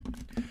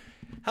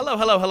Hello,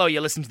 hello, hello.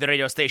 You listen to the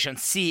radio station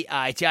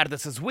CITR.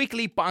 This is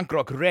weekly punk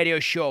rock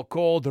radio show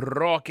called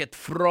Rocket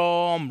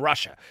from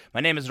Russia. My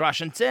name is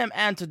Russian Tim,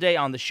 and today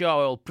on the show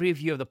I will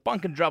preview the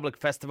Punk and Drublic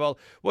Festival,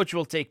 which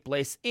will take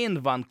place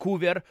in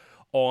Vancouver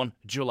on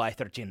July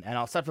 13. And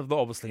I'll start with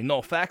obviously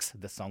no facts.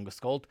 The song is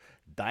called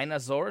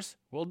Dinosaurs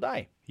Will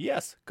Die.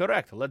 Yes,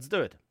 correct. Let's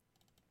do it.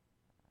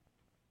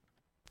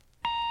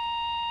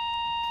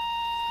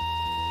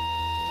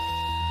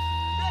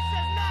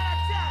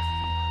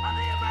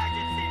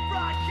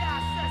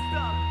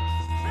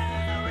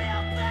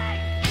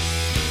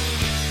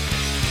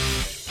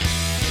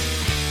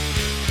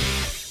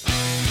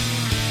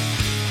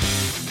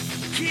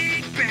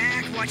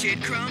 Watch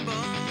it crumble,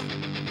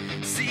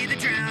 see the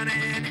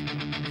drowning,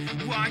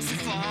 watch the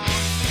fall.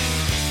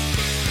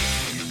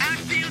 I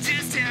feel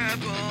just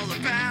terrible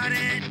about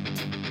it,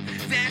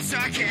 that's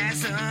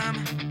sarcasm.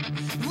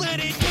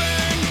 Let it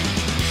burn.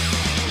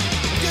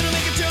 Gonna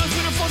make a toast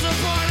when it falls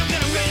apart. I'm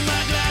gonna raise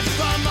my glass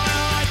upon my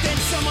heart. Then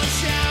someone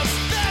shouts,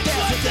 that's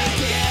what they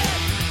get.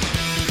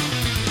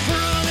 For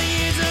all the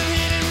years of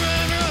hit and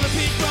run, for all the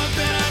pitch bump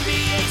that on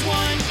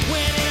VH1,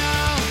 when it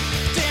all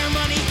their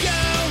money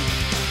go.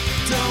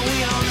 Don't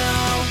we all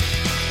know?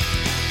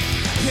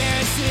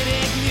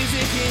 Parasitic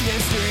music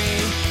industry,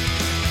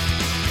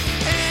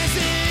 as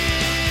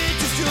it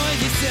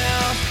destroys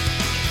itself,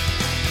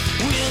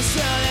 we'll show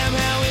them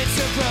how it's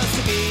supposed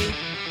to be.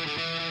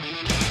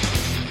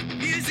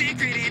 Music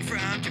created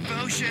from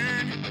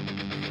devotion,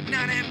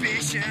 not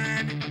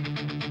ambition,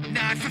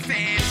 not for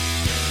fame.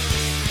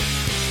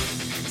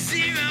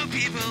 Zero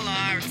people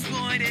are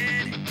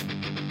exploited,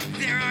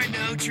 there are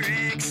no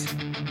tricks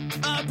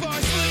up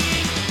our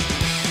sleeve.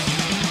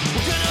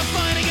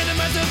 Find and get the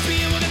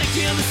recipe, we're gonna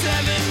kill the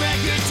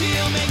 7-record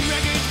deal. Make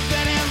records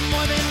that have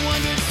more than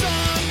 100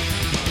 songs.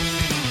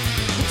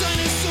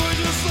 Dinosaurs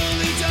will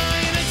slowly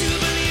die, and I do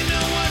believe no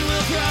one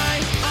will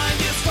cry. I'm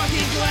just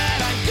fucking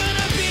glad I'm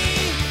gonna be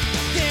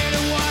there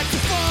to watch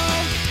the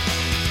fall.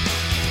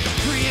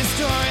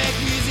 Prehistoric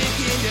music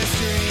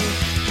industry,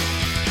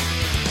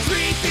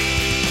 3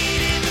 feet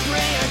in the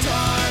gray or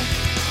tar.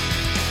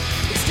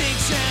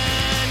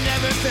 Extinction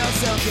never felt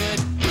so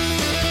good.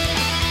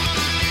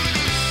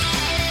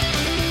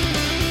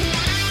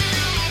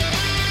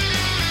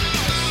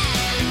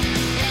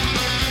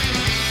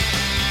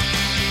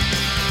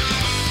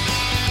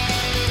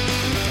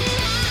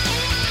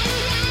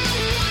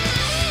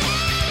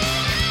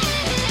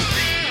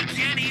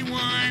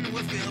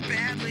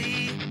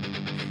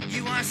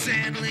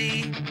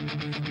 Sadly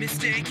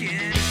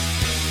mistaken.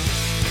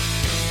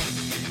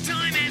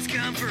 Time has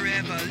come for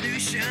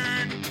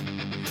evolution.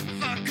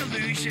 Fuck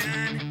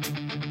collusion.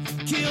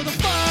 Kill the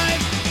 5.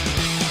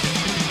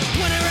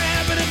 Whatever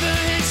happened to the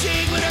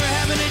handshake? Whatever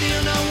happened to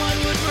deal no one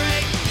would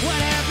break? What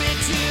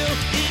happened to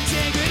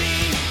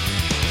integrity?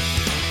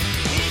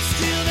 It's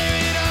still there,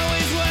 it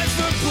always was.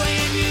 For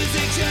playing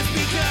music just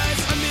because.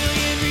 A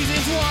million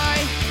reasons why.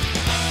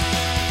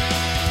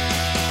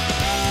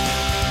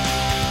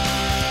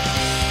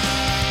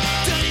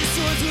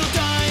 Will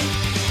die.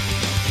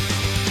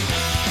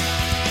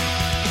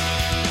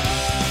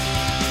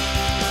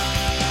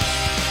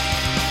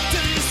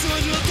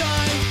 Dinosaurs will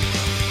die.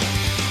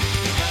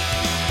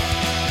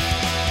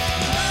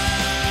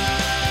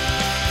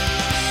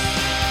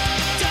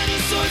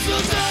 Dinosaurs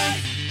will die.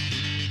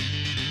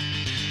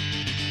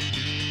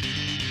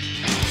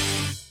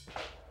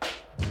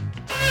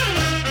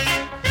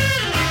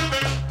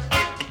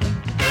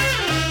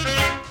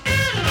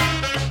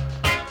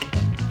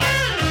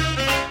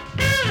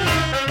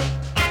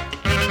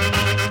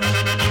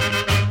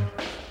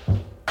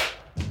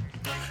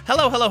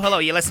 Hello, hello, hello.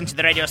 You listen to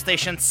the radio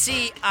station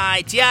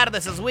CITR.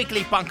 This is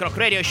weekly punk rock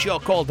radio show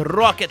called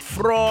Rocket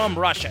from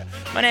Russia.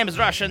 My name is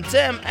Russian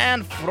Tim,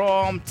 and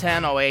from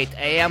 10:08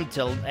 a.m.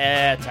 till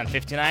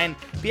 10:59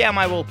 p.m.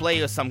 I will play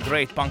you some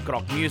great punk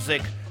rock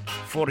music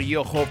for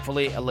your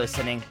hopefully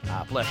listening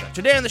pleasure.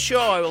 Today on the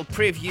show I will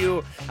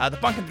preview the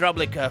Punk and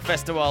Drublic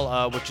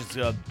Festival, which is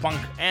a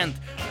punk and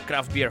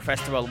craft beer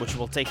festival, which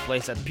will take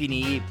place at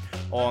PNE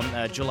on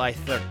July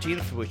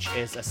 13th, which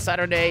is a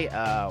Saturday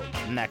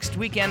next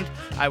weekend.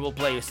 I will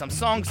play you some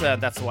songs,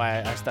 that's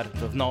why I started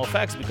with no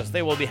effects, because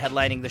they will be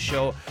headlining the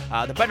show.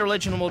 The Bad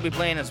Religion will be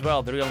playing as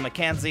well, the Real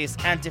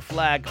Mackenzies,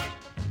 Anti-Flag,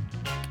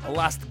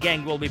 Last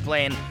Gang will be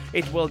playing.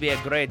 It will be a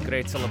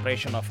great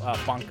celebration of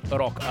punk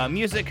rock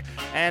music.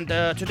 And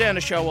today on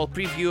the show I will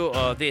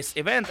preview this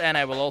event, and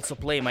I will also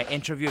play my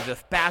interview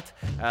with Pat,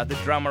 the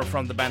drummer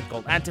from the band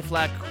called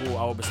Anti-Flag, who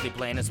are obviously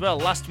playing as well.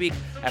 Last week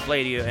I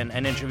played you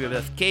an interview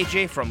with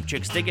KJ from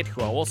Chicks Dig It,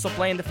 who are also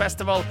playing the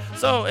festival.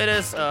 So it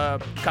is a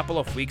couple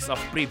of weeks of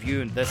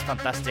previewing this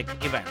fantastic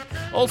event.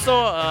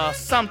 Also,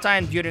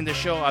 sometime during the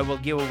show I will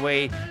give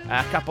away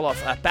a couple of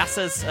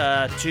passes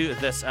to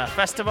this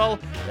festival,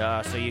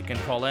 so you can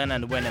call in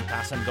and win a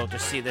pass and go to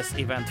see this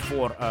event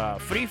for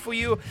free for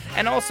you.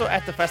 And also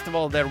at the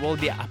festival there will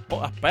be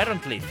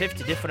apparently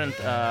 50 different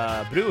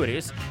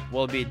breweries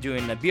will be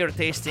doing a beer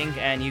tasting,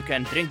 and you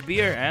can drink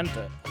beer and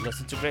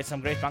listen to some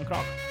great punk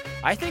rock.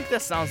 I think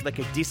this sounds like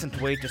a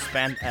decent way to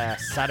spend a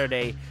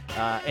Saturday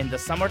in the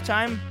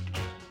summertime.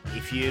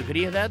 If you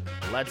agree with that,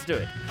 let's do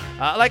it.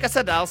 Like I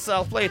said, I'll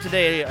play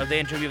today the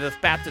interview with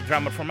Pat, the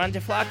drummer from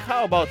Anti-Flag.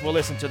 How about we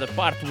listen to the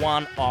part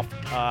 1 of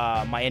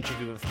my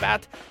interview with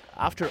Pat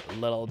after a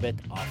little bit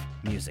of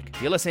music.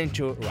 You're listening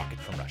to Rocket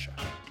from Russia.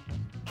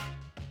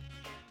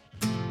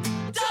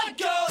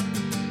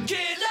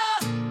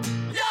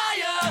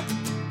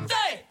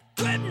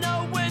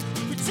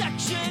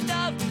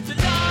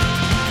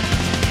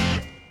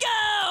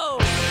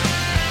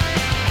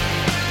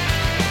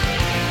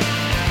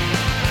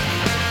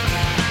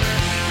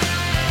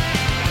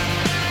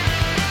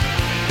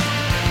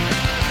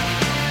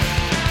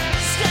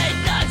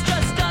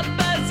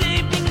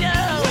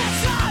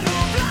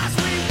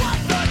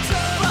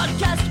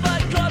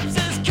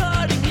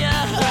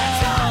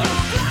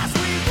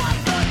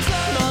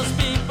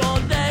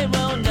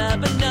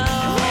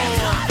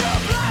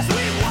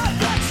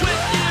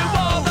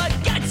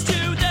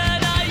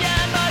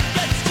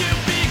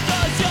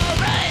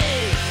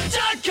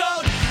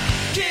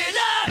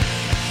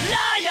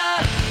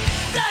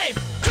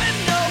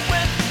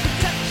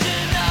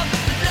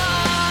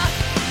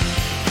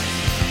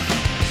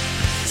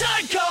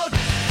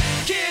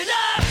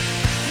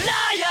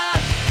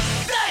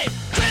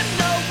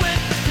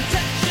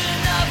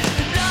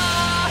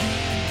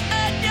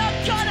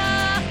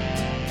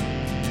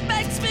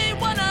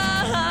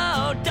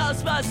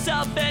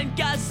 Myself in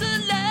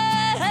gasoline.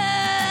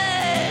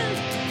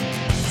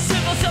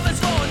 Civil servants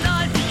for a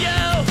line for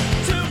you.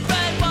 Too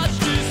very much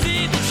to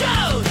see the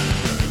truth.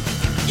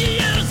 You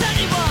use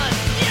anyone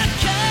you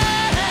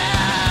can.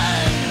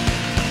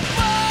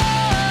 Whoa,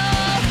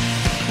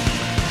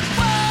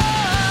 whoa,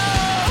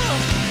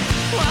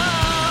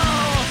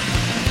 whoa.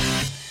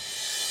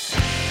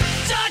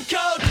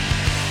 Turncoat,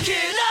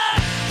 killer,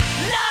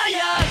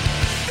 liar,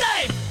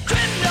 slave,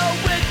 criminal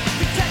with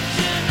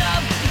protection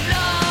of the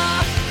law.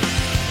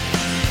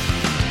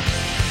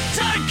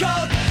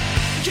 Turncoat,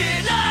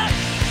 killer,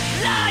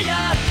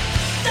 liar,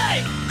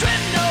 slave,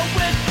 criminal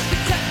with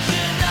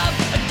protection of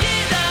a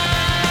dealer.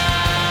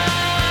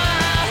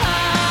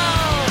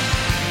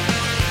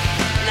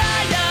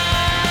 Liar,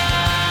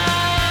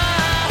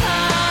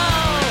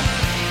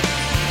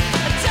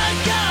 a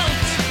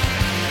turncoat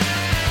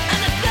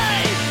and a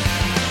slave,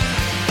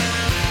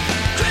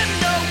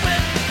 criminal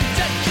with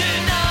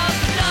protection of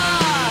the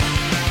law.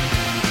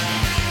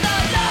 La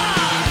la.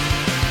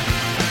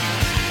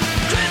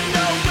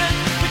 Criminal with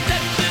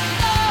protection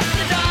of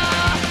the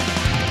law.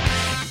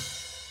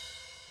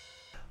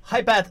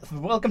 Hi Pat,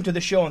 welcome to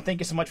the show and thank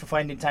you so much for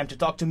finding time to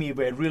talk to me.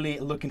 We're really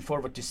looking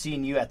forward to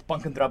seeing you at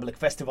Punk and Drublic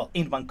Festival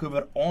in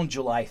Vancouver on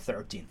July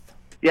 13th.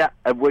 Yeah,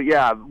 we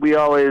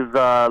always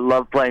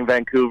love playing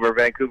Vancouver.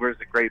 Vancouver is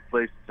a great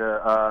place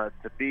to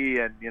be,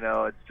 and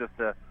it's just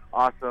an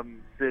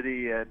awesome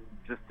city, and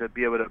just to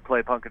be able to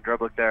play Punk and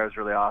Drublic there is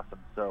really awesome.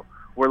 So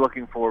we're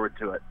looking forward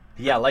to it.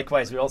 Yeah,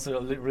 likewise, we're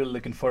also really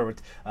looking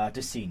forward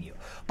to seeing you.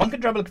 Punk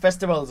and Drublic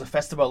Festival is a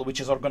festival which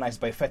is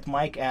organized by Fat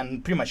Mike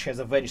and pretty much has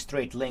a very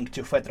straight link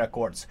to Fat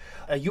Records.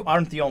 You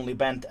aren't the only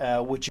band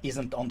which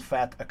isn't on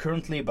Fat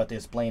currently, but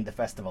is playing the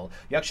festival.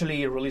 You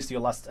actually released your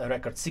last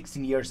record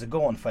 16 years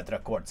ago on Fat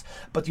Records,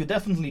 but you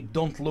definitely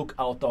don't look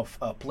out of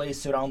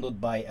place surrounded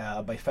by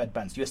Fat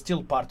bands. You're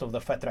still part of the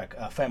Fat Rec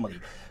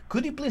family.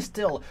 Could you please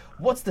tell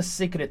what's the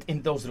secret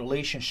in those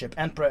relationships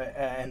and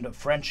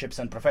friendships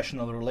and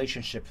professional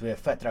relationships with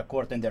Fat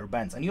Record and their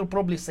bands? And you'll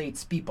probably say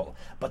it's people,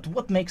 but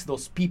what makes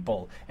those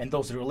people and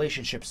those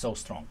relationships so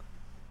strong?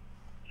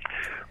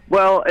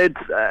 Well, it's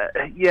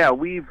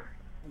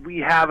we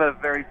have a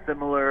very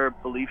similar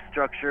belief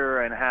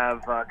structure, and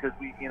have because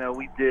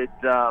we did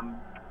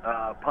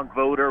Punk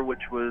Voter,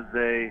 which was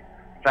a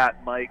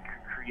Fat Mike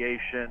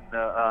creation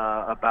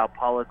about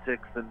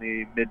politics in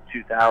the mid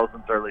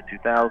 2000s, early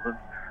 2000s.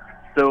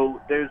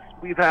 So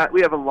we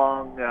have a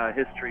long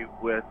history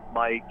with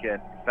Mike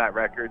and Fat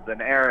Records,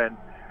 and Erin,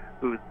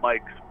 who's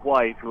Mike's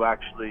wife, who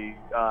actually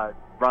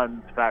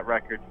runs Fat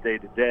Records day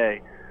to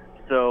day.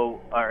 So,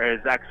 or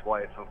his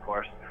ex-wife, of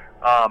course.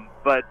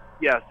 But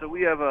yeah, so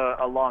we have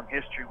a long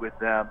history with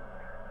them.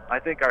 I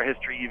think our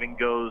history even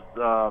goes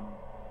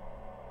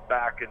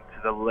back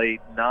into the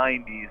late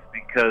 90s,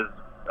 because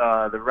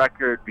the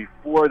record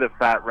before the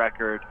Fat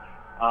record,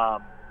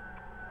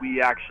 we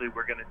actually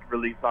were going to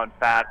release on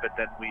Fat, but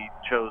then we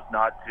chose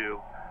not to.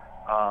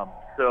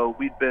 So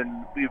we've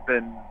been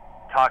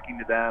talking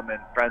to them and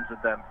friends with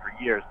them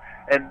for years.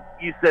 And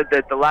you said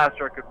that the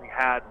last record we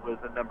had was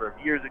a number of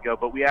years ago,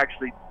 but we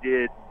actually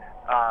did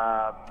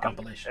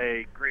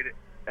compilation.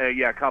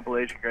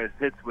 Compilation greatest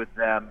hits with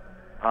them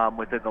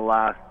within the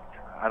last,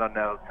 I don't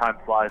know, time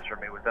flies for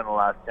me, within the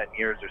last 10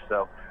 years or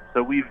so.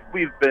 So we've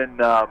been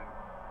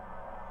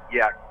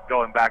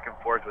going back and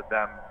forth with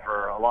them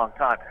for a long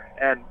time.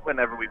 And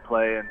whenever we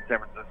play in San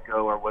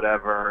Francisco or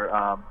whatever,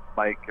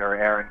 Mike or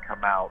Aaron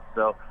come out.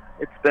 So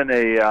it's been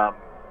a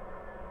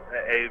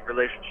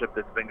relationship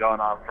that's been going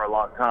on for a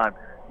long time.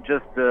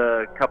 Just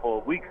a couple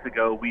of weeks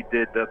ago, we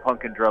did the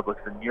Punk and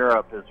Drublics in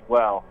Europe as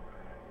well.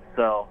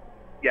 So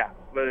yeah,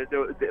 but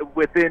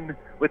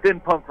within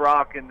punk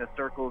rock in the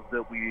circles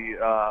that we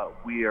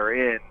are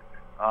in,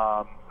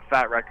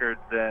 Fat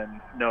Records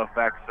and No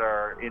Effects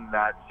are in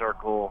that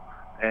circle,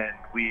 and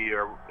we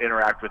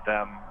interact with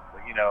them,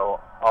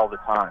 all the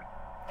time.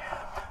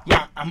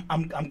 Yeah,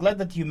 I'm glad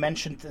that you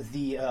mentioned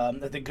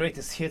the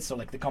greatest hits, or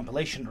like the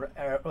compilation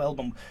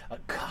album.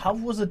 How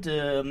was it?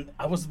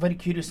 I was very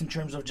curious in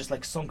terms of just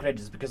like song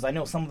credits, because I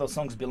know some of those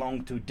songs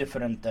belong to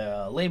different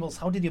labels.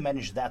 How did you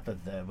manage that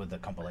with the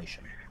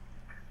compilation?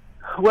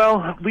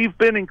 Well, we've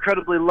been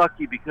incredibly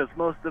lucky because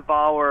most of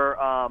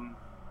our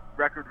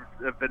records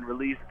have been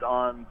released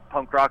on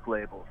punk rock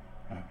labels.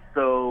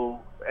 So,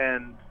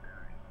 and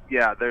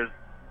yeah, there's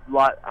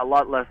a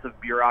lot less of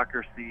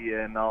bureaucracy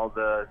and all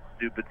the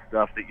stupid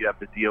stuff that you have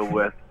to deal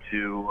with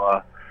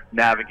to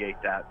navigate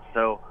that.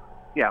 So,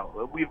 yeah,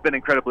 we've been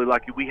incredibly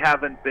lucky. We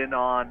haven't been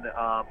on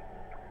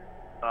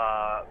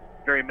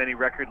very many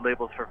record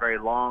labels for very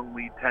long.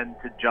 We tend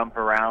to jump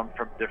around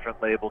from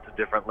different label to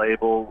different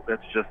label.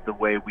 That's just the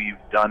way we've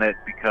done it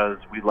because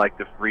we like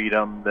the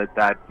freedom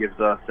that gives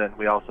us, and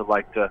we also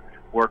like to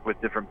work with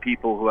different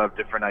people who have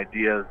different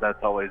ideas.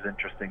 That's always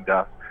interesting to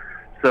us.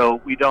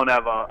 So we don't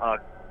have a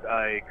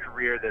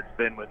career that's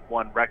been with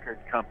one record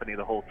company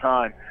the whole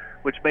time,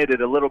 which made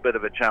it a little bit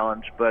of a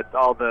challenge, but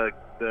all the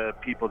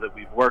people that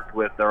we've worked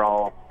with are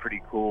all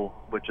pretty cool,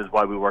 which is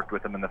why we worked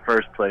with them in the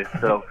first place.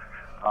 So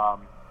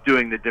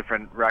doing the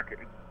different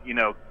records,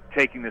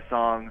 taking the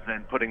songs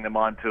and putting them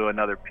onto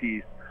another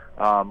piece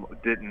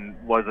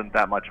wasn't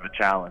that much of a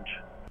challenge.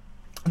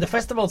 The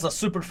festivals are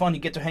super fun. You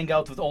get to hang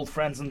out with old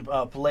friends and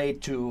play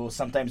to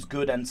sometimes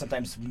good and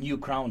sometimes new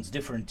crowds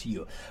different to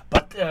you.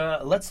 But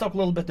let's talk a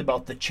little bit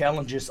about the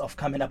challenges of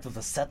coming up with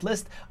a set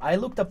list. I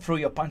looked up through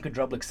your Punk and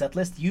Drublic set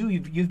list.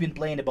 You've been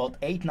playing about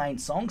 8-9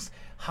 songs.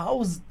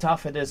 How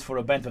tough it is for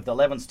a band with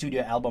 11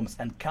 studio albums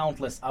and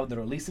countless other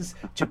releases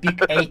to pick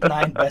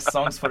 8-9 best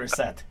songs for a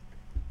set?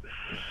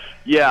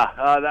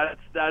 Yeah,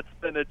 that's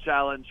been a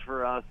challenge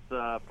for us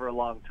for a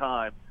long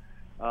time.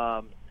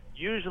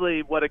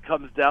 Usually what it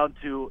comes down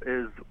to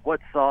is what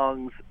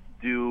songs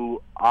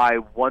do I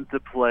want to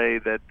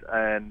play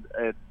and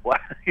what,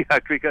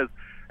 because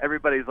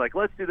everybody's like,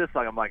 let's do this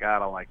song. I'm like, I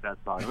don't like that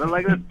song. They're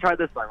like, let's try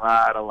this song.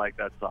 I don't like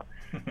that song.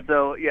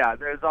 So yeah,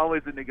 there's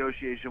always a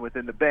negotiation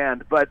within the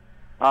band, but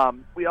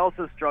we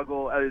also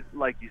struggle,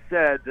 like you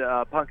said,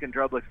 Punk and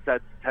Drublic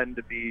sets tend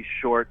to be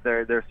short.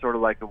 They're sort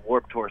of like a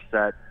Warped Tour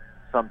set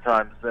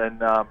sometimes, and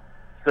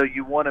so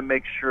you want to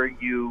make sure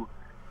you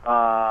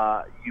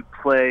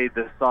play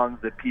the songs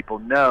that people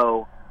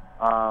know,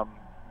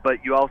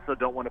 but you also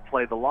don't want to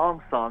play the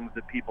long songs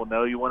that people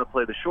know. You want to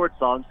play the short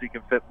songs so you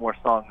can fit more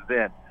songs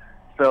in.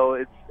 So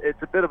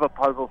it's a bit of a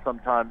puzzle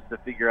sometimes to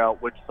figure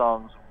out which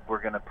songs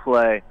we're going to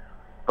play.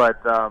 But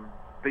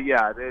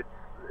yeah,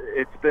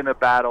 it's been a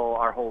battle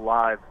our whole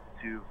lives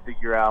to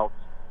figure out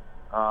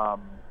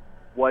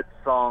what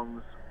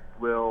songs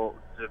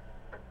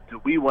do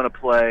we want to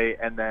play,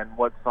 and then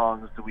what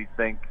songs do we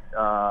think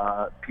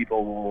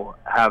people will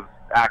have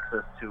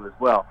access to as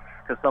well.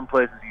 Because some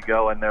places you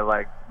go and they're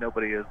like,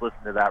 nobody has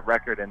listened to that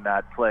record in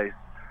that place.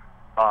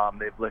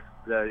 They've listened.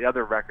 The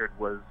other record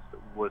was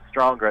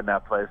stronger in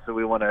that place, so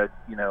we want to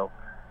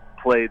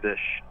play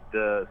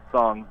the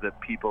songs that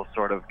people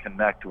sort of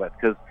connect with.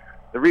 Because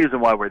the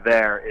reason why we're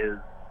there is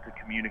to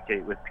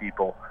communicate with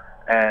people,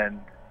 and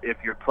if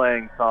you're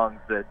playing songs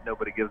that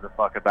nobody gives a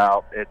fuck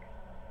about,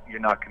 you're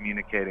not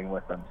communicating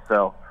with them.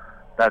 So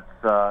that's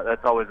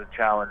always a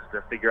challenge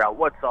to figure out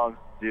what songs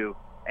to do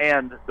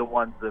and the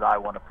ones that I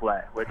want to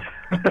play, which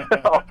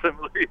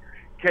ultimately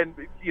can,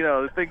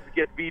 things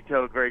get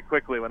vetoed very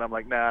quickly when I'm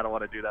like, nah, I don't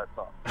want to do that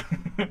song.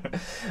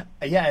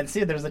 Yeah, and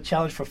see, there's a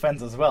challenge for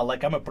fans as well.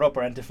 Like, I'm a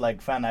proper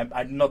anti-flag fan.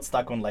 I'm not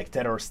stuck on like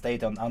Terror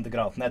State on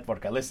Underground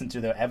Network. I listen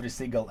to every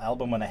single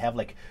album, and I have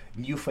like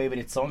new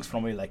favorite songs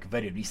from like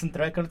very recent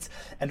records.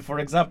 And for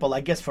example,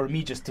 I guess for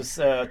me, just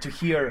to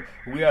hear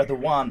 "We Are the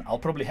One," I'll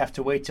probably have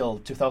to wait till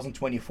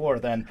 2024.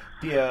 Then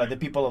the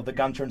People of the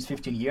Gun turns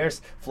 15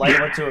 years. Fly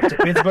over to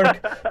Pittsburgh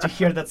to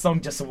hear that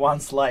song just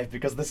once live,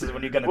 because this is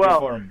when you're gonna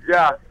perform.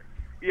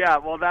 Yeah,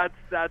 well, that's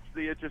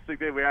the interesting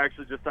thing. We were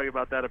actually just talking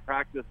about that at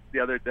practice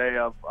the other day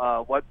of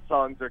what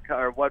songs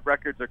or what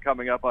records are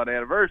coming up on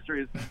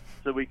anniversaries,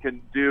 so we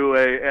can do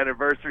a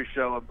anniversary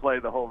show and play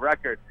the whole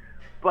record.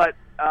 But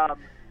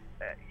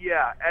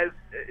yeah, as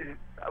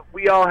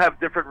we all have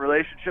different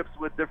relationships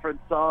with different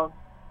songs,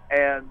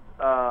 and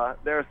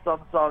there are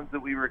some songs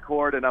that we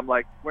record, and I'm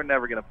like, we're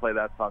never going to play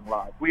that song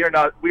live. We Are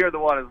the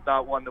One is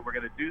not one that we're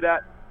going to do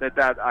that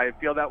I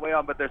feel that way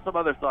on. But there's some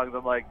other songs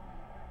I'm like,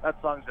 that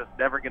song's just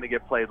never going to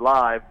get played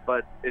live,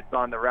 but it's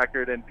on the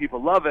record and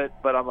people love it.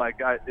 But I'm like,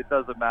 it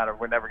doesn't matter.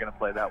 We're never going to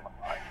play that one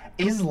live.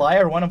 Is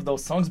Liar one of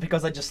those songs?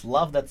 Because I just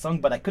love that song,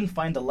 but I couldn't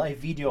find a live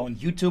video on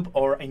YouTube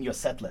or in your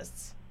set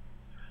lists.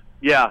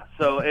 Yeah,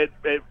 so it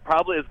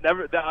probably is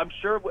never. I'm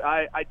sure,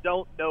 I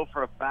don't know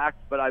for a fact,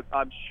 but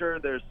I'm sure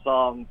there's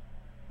songs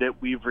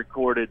that we've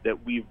recorded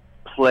that we've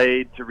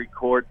played to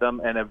record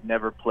them and have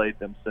never played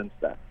them since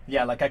then.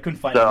 Yeah, like I couldn't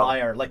find a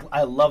liar. Like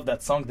I love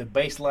that song, the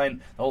bass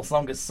line, the whole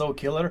song is so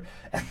killer,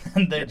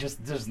 and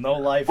there's no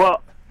life.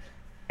 Well,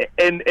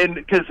 and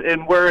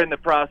we're in the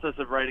process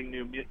of writing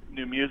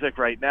new music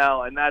right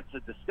now, and that's a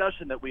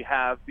discussion that we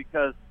have,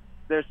 because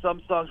there's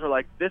some songs where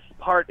like this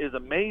part is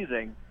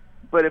amazing,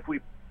 but if we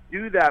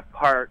do that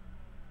part,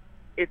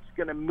 it's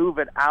going to move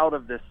it out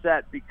of the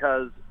set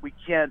because we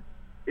can't.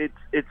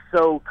 It's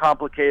so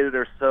complicated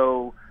or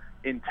so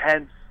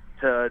intense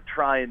to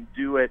try and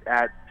do it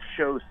at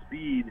show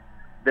speed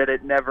that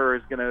it never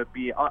is going to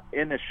be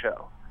in a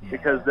show,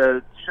 because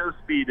the show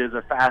speed is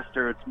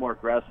faster, it's more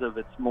aggressive,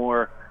 it's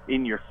more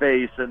in your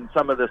face, and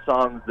some of the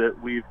songs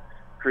that we've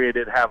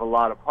created have a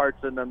lot of parts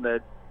in them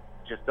that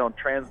just don't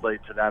translate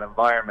to that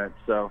environment.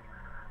 So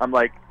I'm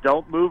like,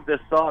 don't move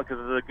this song because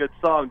it's a good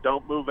song,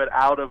 don't move it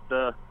out of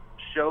the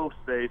show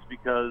space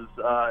because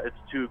it's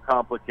too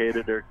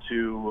complicated or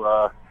too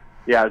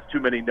there's too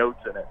many notes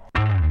in it.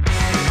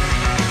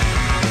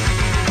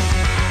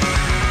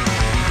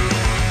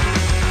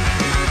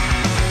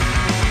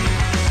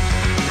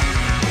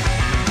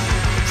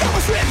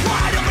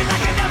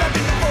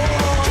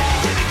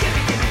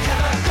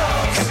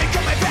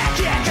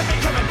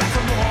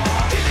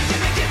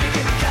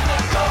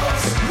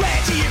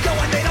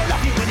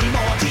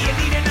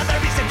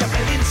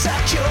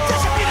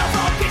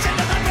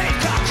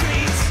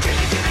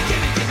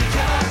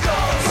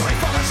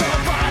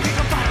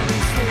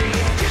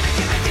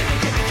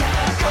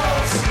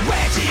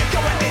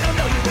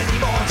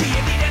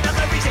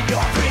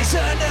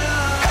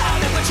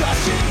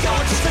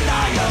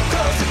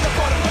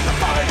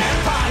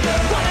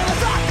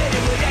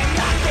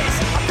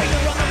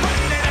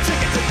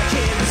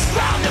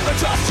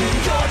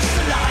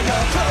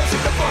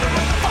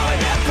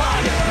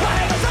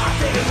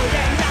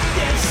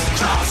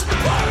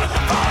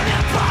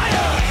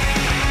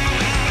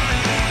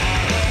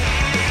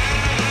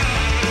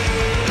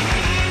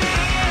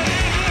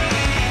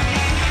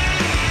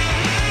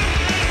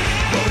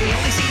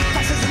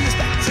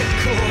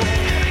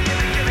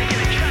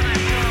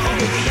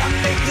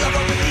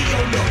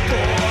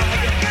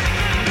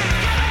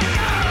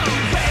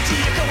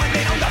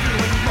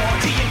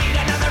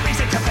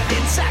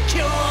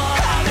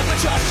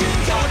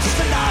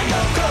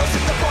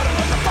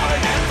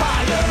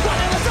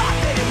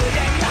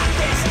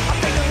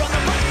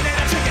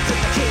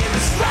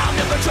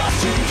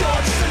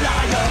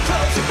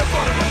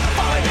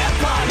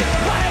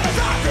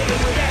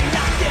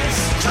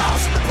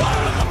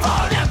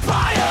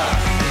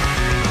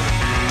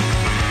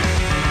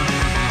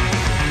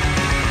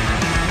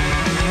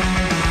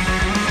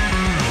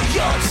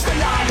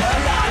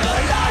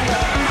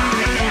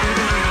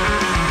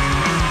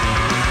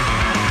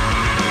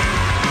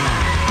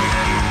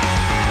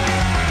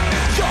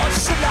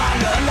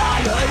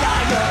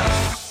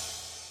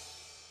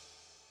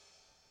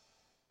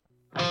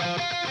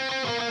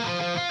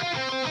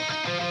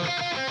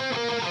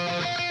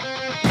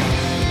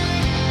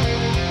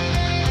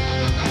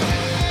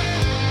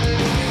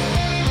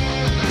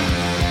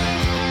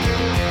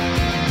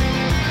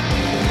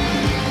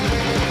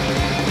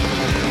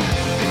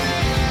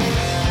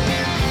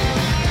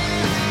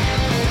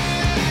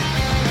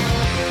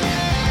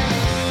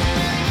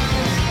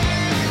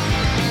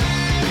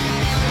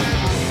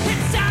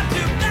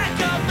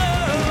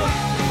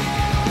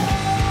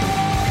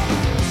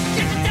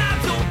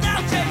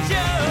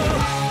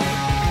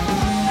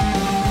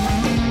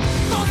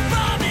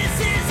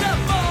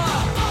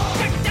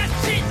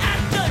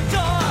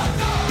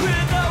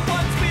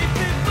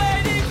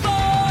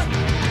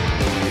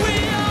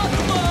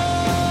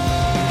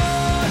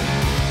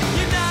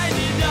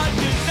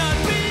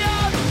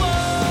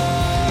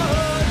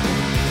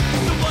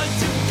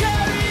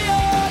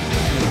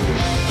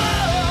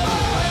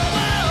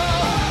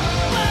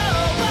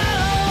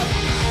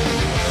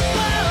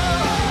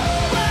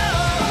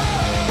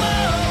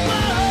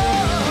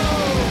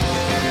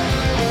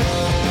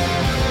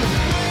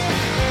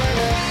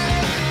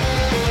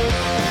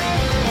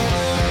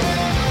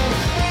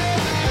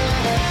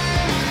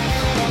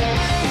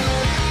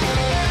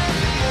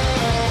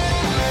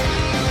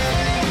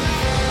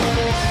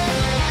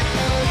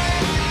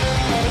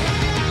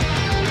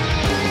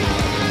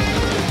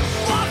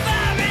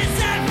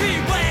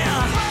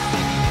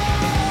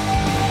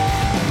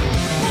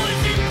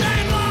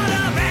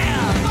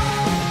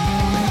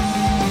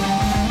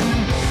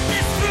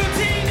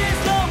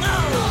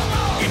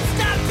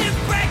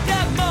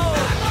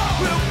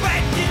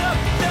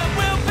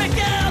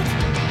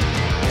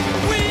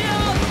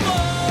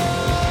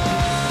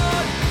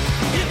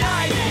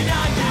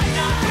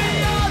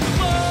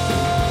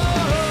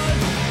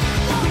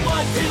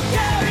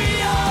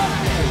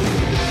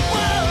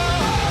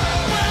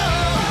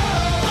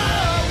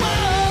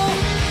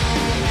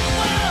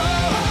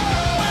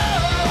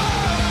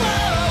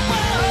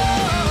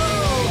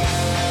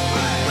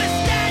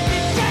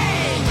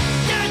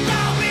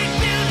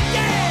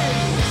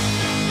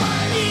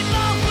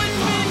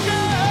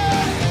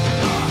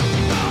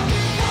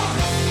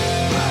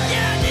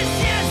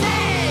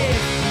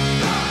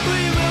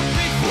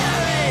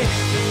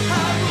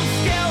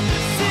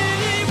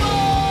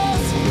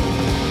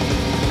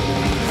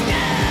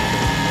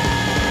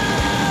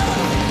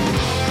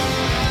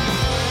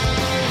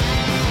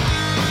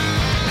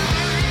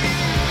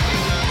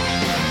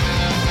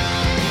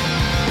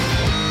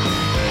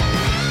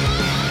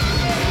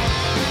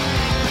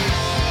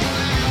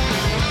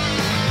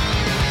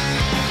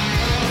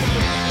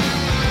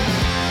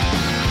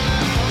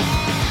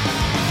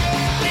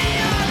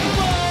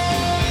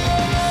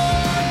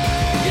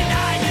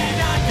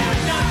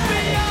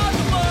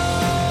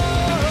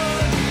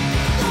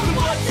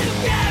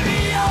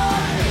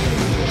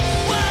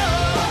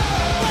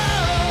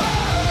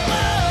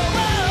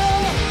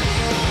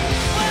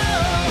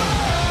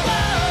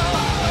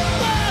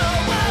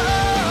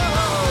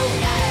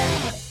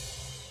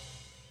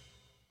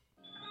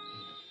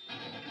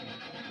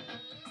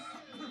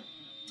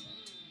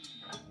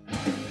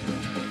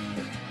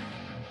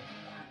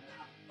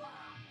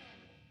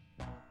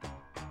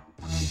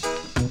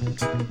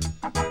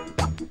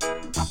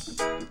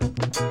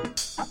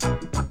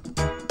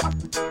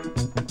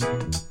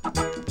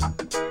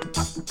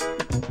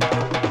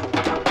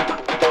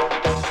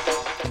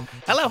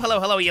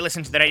 Hello, you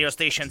listen to the radio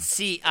station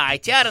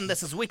CITR, and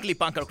this is weekly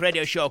punk rock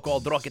radio show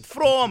called Rocket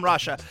from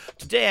Russia.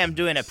 Today I'm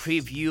doing a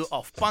preview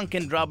of Punk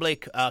in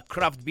Drublic, a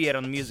craft beer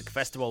and music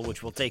festival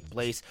which will take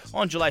place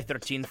on July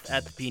 13th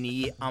at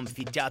PNE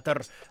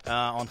Amphitheater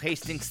on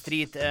Hastings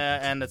Street,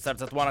 and it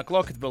starts at 1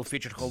 o'clock. It will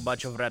feature a whole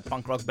bunch of red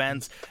punk rock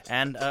bands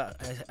and,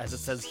 as it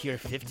says here,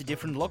 50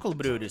 different local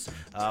breweries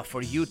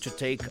for you to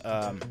take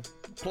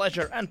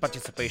pleasure and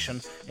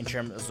participation in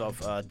terms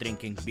of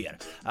drinking beer.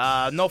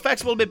 No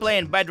Facts will be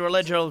playing, Bad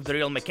Religion, The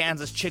Real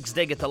McKenzie, Chicks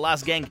Dig It, The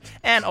Last Gang,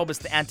 and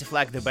obviously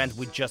Anti-Flag, the band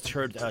we just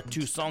heard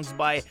two songs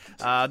by.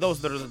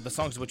 Those are the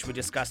songs which we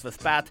discussed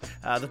with Pat.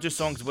 The two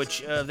songs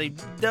which they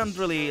don't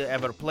really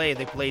ever play.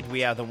 They played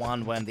We Are The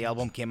One when the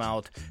album came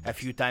out a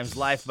few times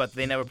live, but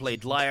they never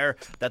played Liar.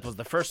 That was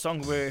the first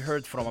song we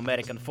heard from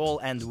American Fall,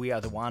 and We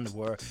Are The One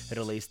were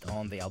released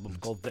on the album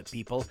called The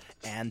People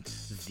and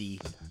the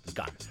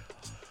Gun.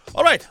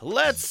 Alright,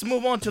 let's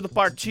move on to the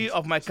part 2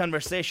 of my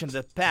conversation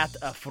with Pat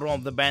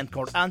from the band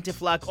called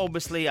Anti-Flag.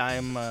 Obviously,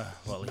 I'm,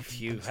 well,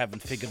 if you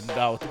haven't figured it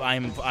out,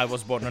 I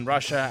was born in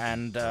Russia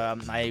and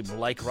I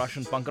like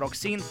Russian punk rock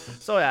scene.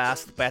 So I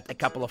asked Pat a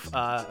couple of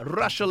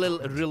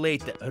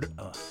Russia-related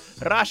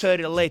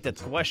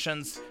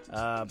questions,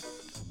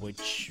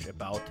 which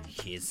about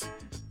his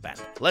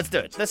band. Let's do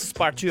it. This is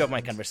part 2 of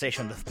my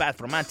conversation with Pat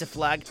from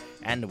Anti-Flag,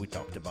 and we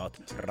talked about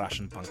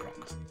Russian punk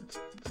rock.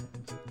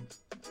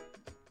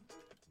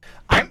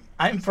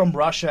 I'm from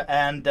Russia,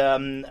 and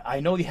I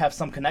know you have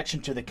some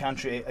connection to the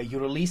country. You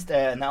released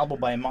an album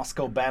by a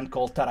Moscow band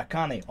called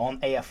Tarakani on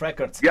AF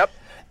Records. Yep.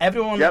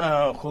 Everyone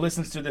who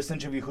listens to this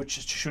interview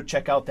should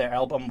check out their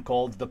album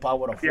called The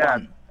Power of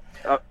One.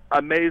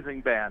 Amazing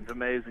band,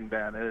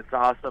 and it's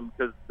awesome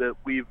because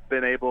we've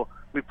played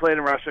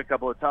in Russia a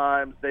couple of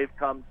times. They've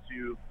come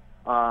to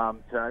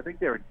I think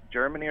they were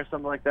Germany or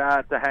something like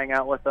that to hang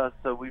out with us.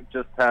 So we've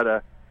just had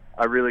a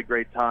really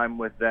great time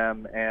with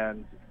them,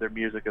 and their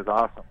music is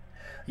awesome.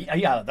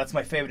 Yeah, that's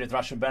my favorite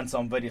Russian band, so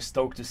I'm very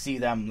stoked to see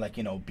them,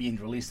 being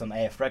released on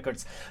AF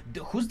Records.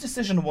 Whose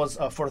decision was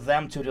for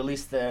them to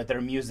release their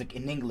music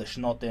in English,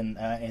 not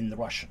in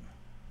Russian?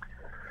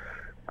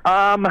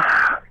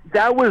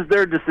 That was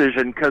their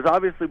decision, because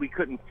obviously we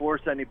couldn't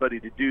force anybody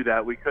to do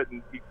that. We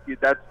couldn't.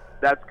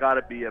 That's got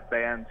to be a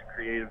band's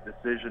creative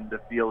decision to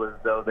feel as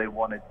though they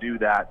want to do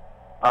that.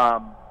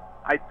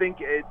 I think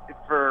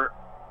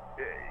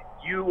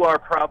you are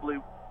probably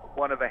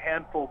one of a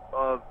handful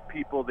of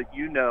people that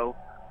you know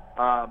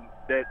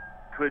that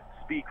could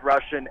speak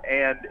Russian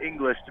and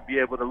English to be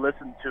able to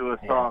listen to a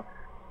song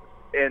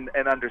and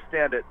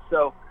understand it.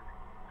 So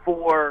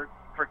for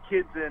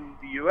kids in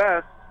the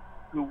U.S.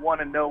 who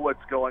want to know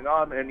what's going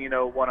on and,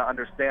 want to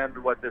understand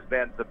what this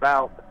band's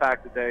about, the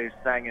fact that they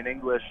sang in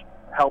English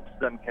helps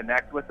them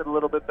connect with it a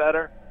little bit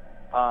better.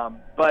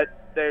 But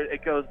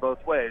it goes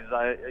both ways.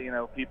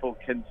 People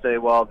can say,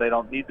 well, they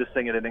don't need to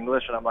sing it in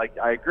English, and I'm like,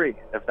 I agree.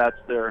 If that's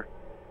their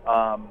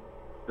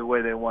the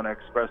way they want to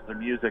express their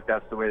music,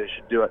 that's the way they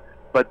should do it.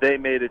 But they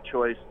made a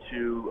choice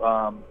to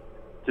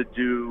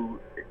do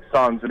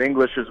songs in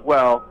English as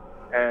well,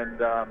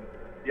 and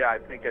I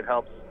think it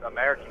helps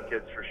American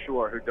kids for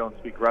sure who don't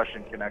speak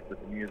Russian connect with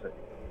the music.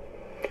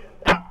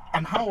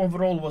 And how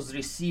overall was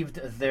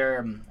received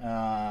their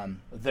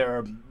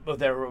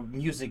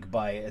music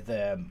by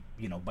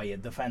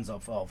the fans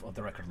of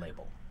the record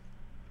label?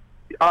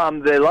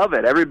 They love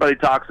it. Everybody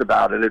talks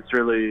about it.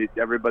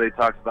 Everybody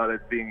talks about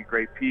it being a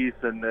great piece,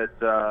 and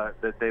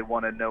that they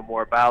want to know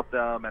more about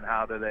them and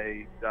how do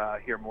they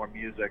hear more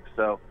music.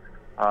 So,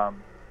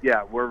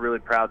 we're really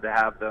proud to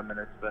have them, and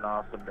it's been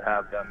awesome to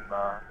have them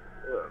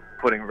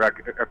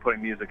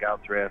putting music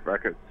out through AF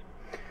Records.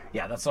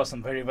 Yeah, that's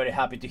awesome. Very, very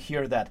happy to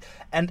hear that.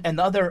 And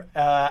another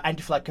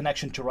Anti-Flag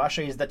connection to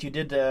Russia is that you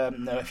did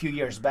a few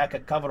years back a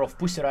cover of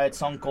Pussy Riot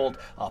song called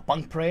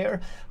Punk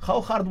Prayer.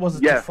 How hard was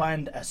it to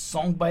find a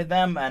song by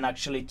them and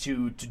actually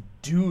to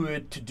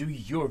do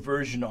your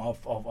version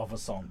of a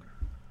song?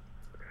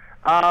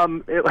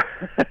 It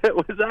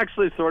was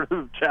actually sort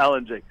of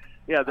challenging.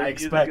 Yeah, the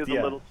music is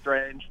a little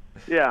strange.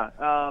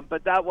 Yeah,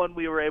 but that one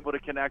we were able to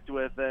connect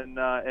with, and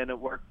it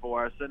worked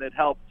for us, and it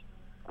helped.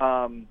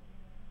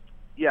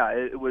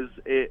 It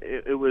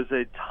was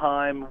a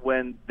time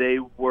when they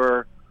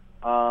were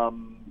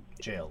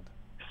jailed,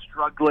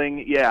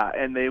 struggling. Yeah,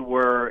 and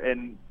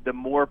the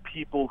more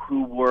people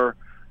who were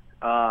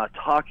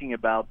talking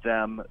about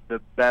them, the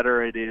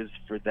better it is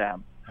for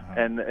them. Uh-huh.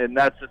 And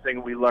that's the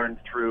thing we learned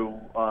through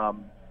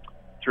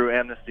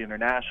Amnesty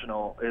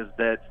International, is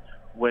that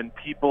when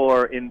people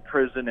are in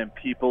prison and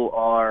people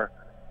are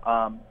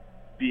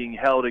being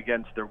held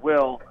against their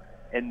will,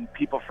 and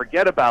people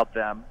forget about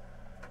them,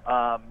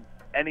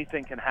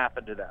 anything can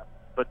happen to them.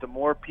 But the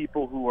more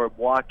people who are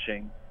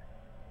watching,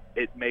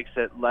 it makes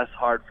it less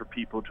hard for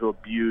people to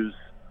abuse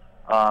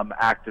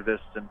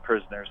activists and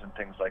prisoners and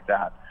things like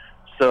that.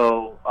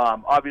 So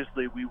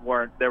obviously we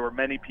weren't. There were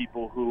many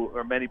people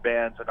or many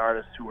bands and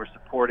artists who were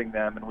supporting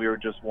them, and we were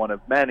just one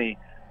of many.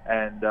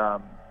 And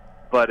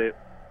but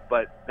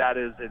that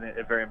is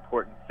a very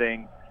important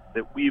thing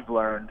that we've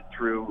learned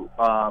through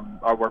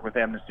our work with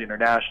Amnesty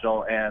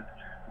International and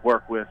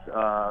work with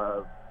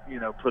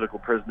political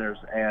prisoners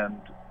and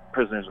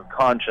prisoners of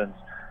conscience,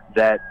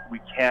 that we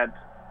can't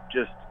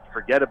just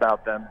forget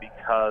about them,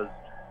 because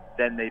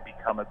then they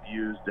become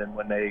abused, and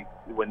when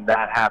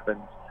that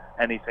happens,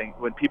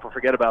 when people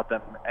forget about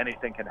them,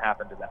 anything can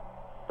happen to them.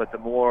 But the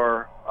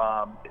more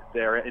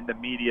they're in the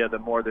media, the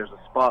more there's a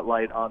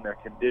spotlight on their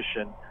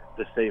condition,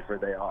 the safer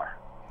they are.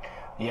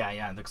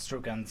 Yeah, that's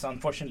true. And so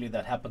unfortunately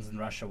that happens in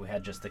Russia. We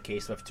had just a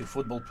case of 2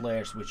 football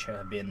players which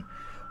have been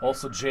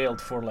also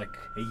jailed for like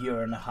a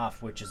year and a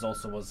half, which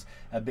was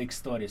a big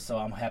story. So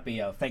I'm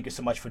happy. Thank you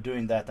so much for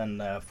doing that,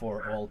 and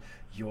for all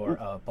your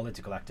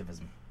political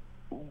activism.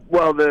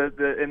 Well,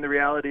 the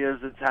reality is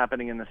it's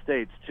happening in the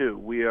States too.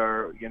 We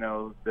are,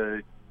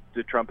 the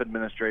Trump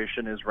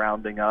administration is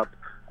rounding up.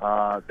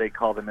 They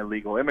call them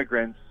illegal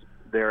immigrants.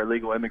 They're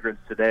illegal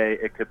immigrants today.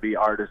 It could be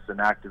artists and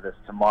activists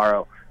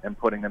tomorrow, and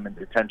putting them in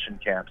detention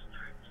camps.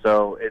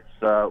 So it's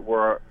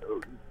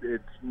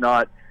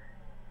not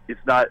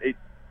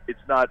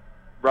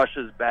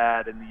Russia's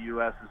bad and the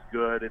U.S. is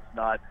good. It's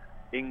not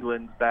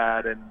England's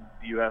bad and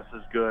the U.S.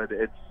 is good.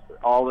 It's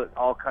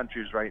all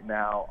countries right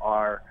now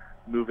are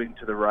moving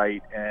to the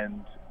right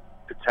and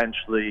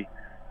potentially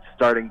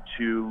starting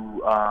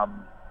to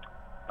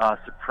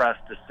suppress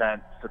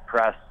dissent,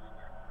 suppress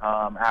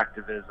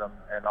activism,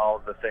 and all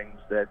of the things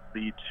that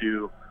lead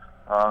to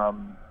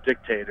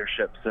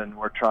dictatorships, and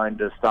we're trying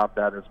to stop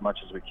that as much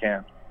as we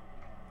can.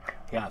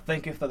 Yeah,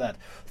 thank you for that.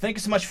 Thank you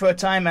so much for your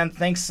time, and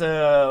thanks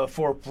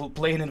for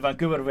playing in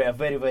Vancouver. We are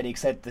very, very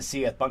excited to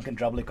see you at Punk and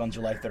Drublic on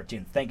July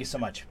 13th. Thank you so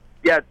much.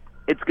 Yeah,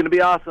 it's going to be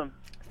awesome.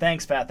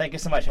 Thanks, Pat. Thank you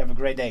so much. Have a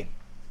great day.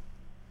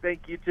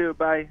 Thank you too.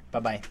 Bye.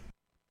 Bye-bye.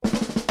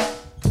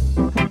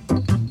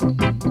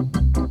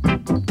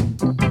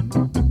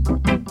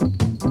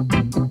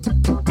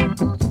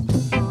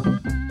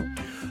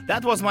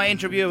 That was my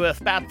interview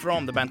with Pat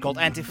from the band called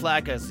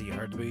Anti-Flag. As you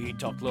heard, we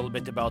talked a little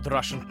bit about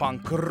Russian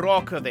punk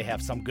rock. They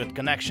have some good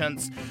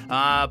connections.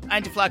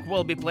 Anti-Flag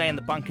will be playing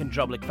the Punk and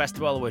Drublic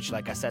Festival, which,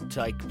 like I said,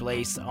 takes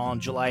place on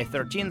July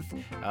 13th,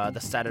 the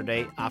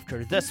Saturday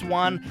after this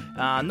one.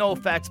 No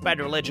Effects, Bad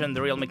Religion,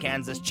 The Real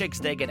McKenzies, Chicks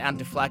Dig It,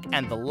 Anti-Flag,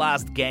 and The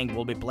Last Gang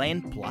will be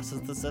playing. Plus,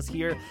 as this says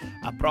here,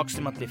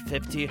 approximately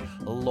 50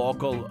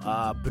 local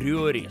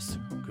breweries.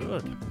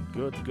 Good.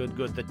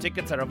 The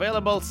tickets are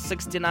available,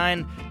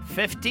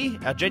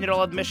 $69.50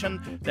 general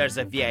admission. There's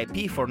a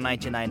VIP for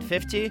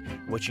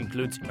 $99.50, which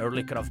includes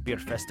early craft beer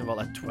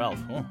festival at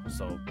 12.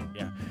 So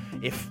yeah,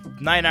 if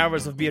 9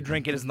 hours of beer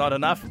drinking is not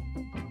enough,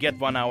 get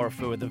 1 hour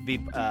for the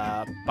VIP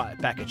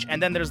package. And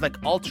then there's like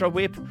Ultra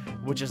Whip,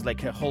 which is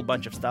like a whole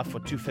bunch of stuff for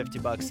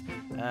 $250.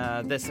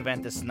 This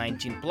event is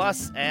 19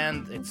 plus,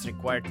 and it's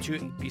required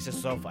 2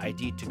 pieces of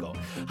ID to go.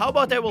 How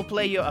about I will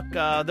play you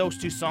those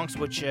 2 songs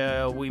which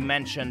we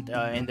mentioned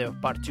in the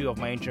part 2 of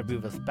my interview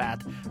with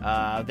Pat.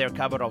 Their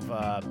cover of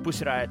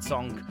Pussy Riot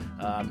song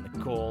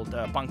called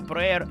Punk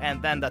Prayer,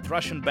 and then that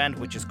Russian band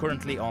which is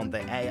currently on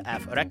the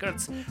AF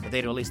Records.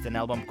 They released an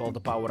album called The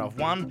Power of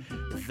One.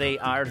 They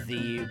are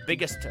the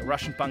biggest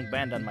Russian punk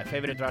band and my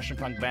favorite Russian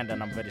punk band,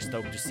 and I'm very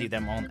stoked to see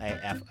them on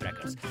AF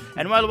Records.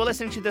 And while we're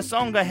listening to the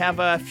song, I have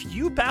a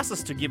few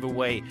passes to give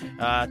away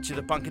to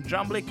the Punk and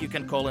Drublic. You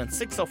can call in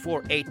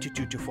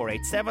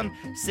 604-822-2487,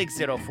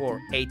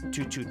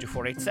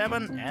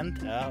 604-822-2487,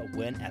 and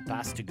win a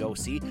pass to go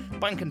see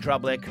Punk and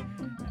Drublic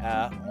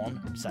on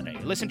Saturday.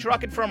 Listen to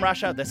Rocket from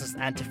Russia. This is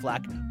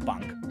Anti-Flag,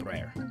 Punk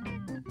Prayer.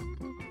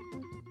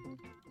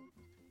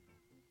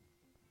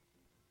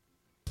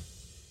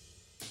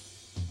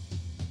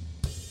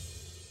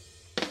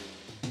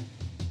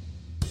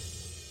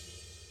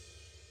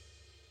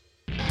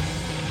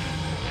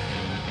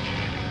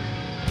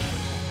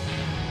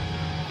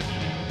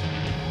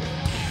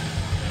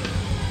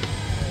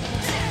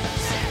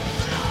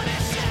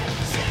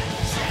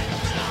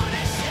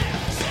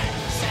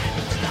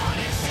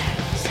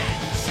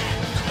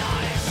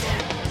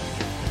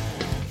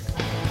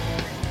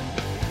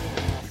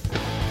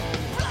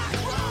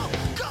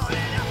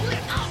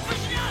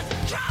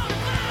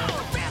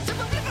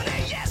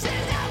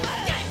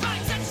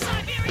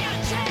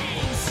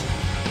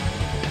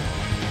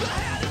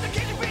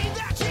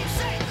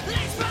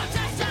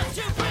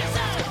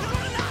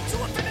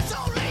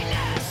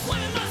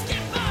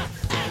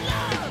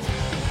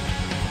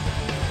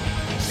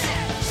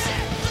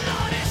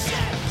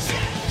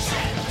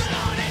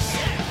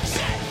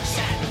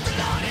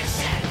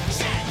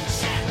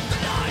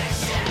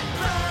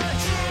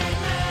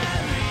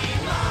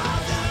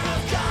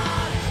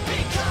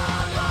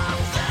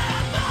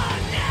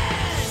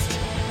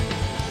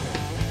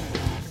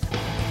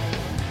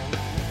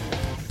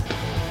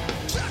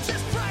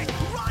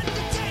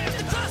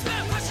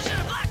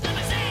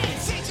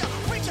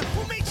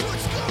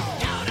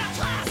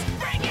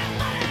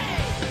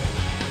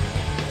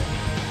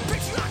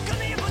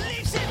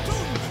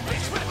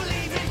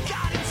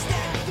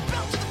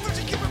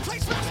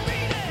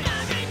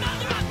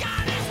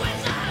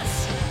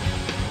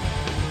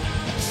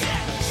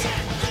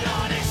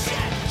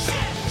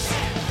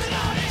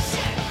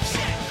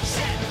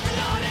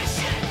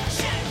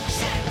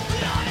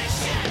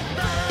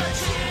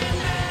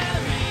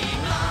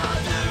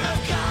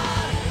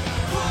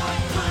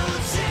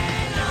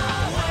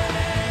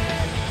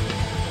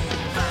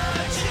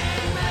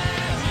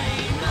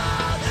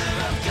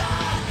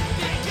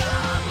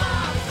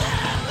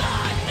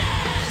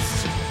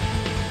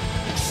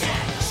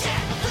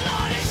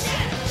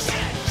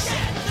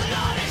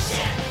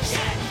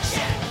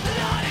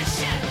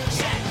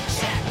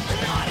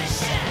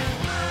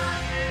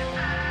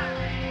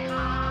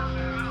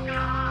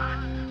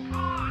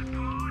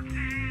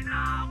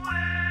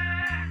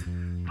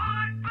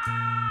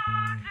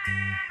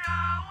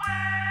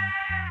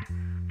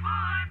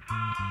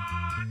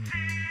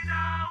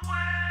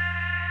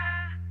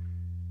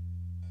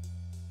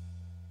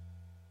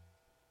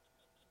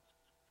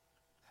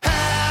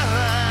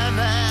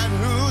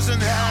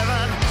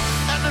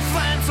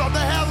 friends of the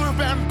hell we've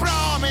been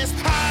promised.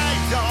 I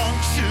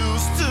don't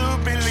choose to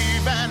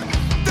believe and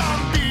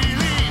don't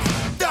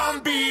believe,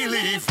 don't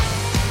believe.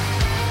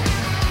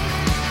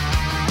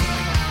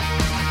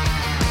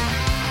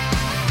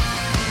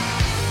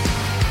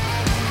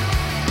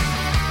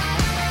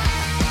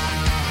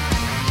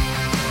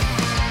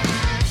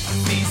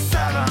 These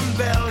 7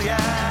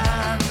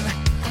 billion,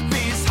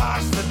 these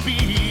hearts that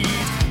beat,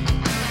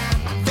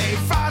 they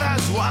fought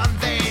as one,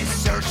 they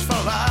searched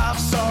for love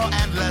so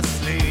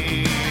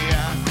endlessly.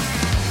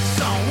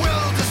 Some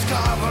will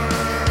discover,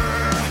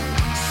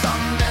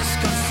 some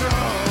misconstrue,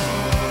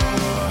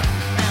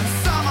 and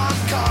some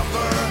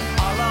uncover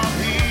all of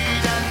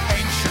hidden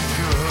ancient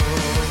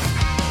truth.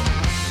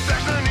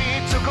 There's no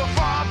need to go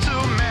far to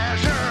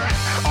measure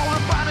all the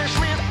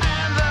punishment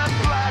and the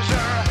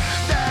pleasure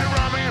that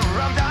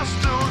round us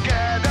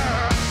together.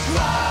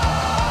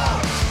 Whoa,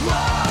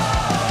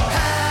 whoa,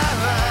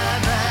 heaven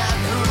and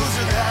who's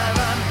in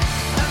heaven,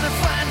 and the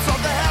friends of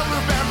the hell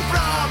we've been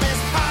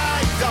promised. I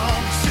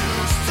don't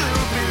choose to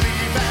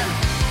believe and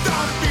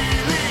don't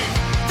believe,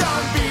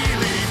 don't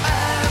believe.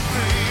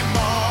 Every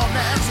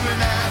moment we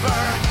never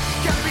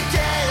can be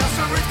chaos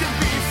or it can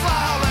be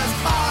flawless.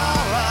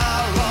 All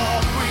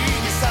along we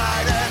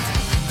decided.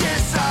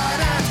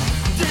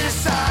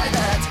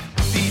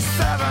 These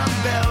 7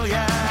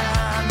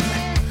 billion,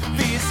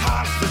 these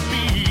hearts that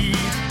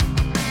beat,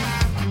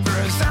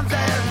 present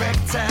their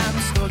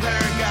victims to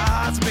their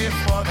gods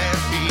before their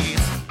feet,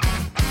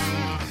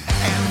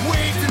 and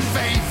wait in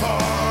vain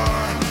for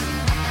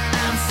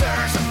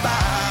answers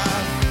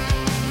above.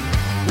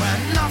 When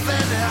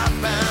nothing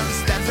happens,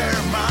 then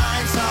their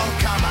minds all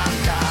come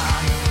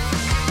undone.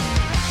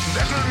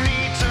 There's no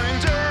need to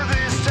endure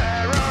this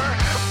terror,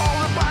 all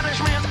the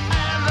punishment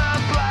and the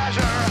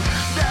pleasure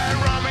that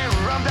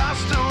round us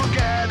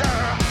together.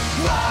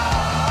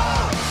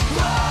 Whoa,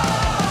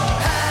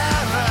 whoa,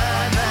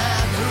 heaven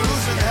and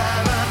who's in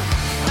heaven,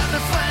 and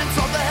the friends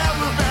of the hell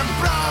we've been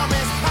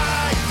promised.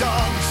 I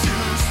don't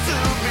choose to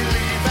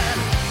believe and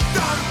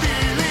don't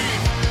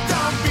believe,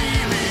 don't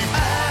believe.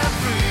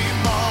 Every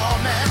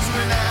moment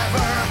we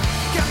never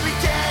can be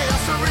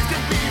chaos or it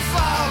can be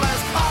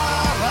flawless.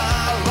 All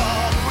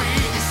along we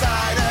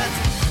decided.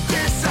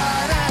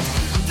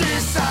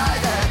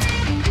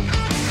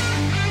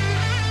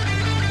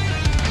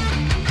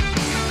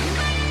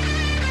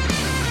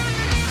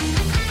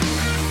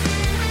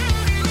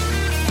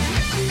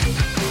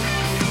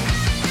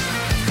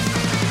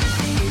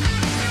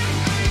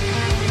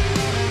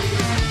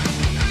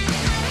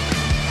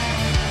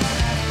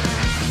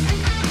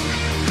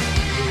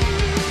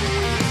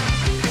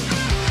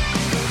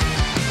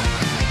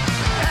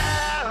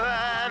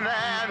 Heaven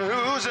and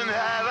who's in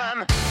heaven,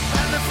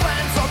 and the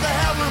friends of the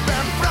hell we've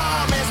been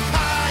promised.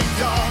 I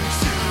don't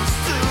choose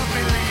to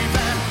believe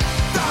and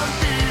don't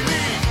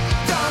believe,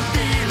 don't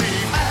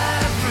believe.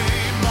 Every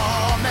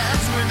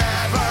moment we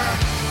never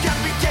can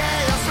be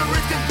chaos or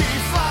it can be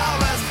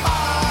flawless.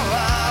 All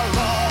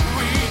along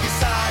we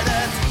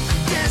decided.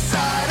 Every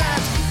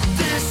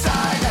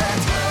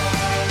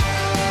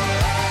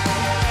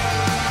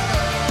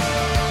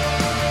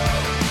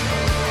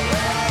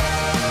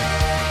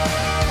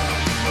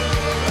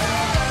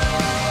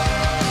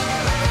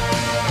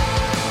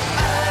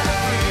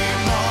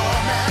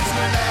moment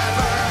we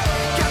never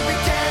can be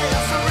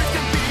chaos or it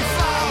can be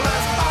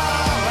flawless.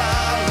 All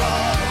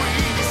along we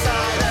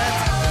decided.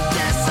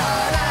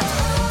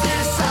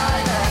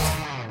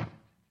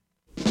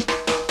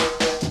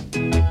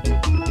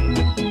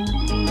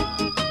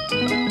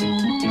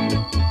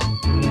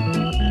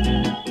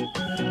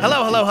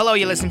 Hello,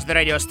 you're listening to the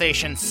radio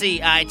station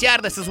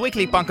CITR. This is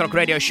weekly punk rock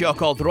radio show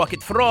called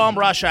Rocket from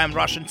Russia. I'm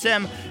Russian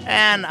Tim,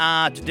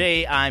 and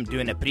today I'm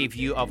doing a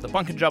preview of the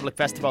Punk and Drublic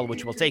Festival,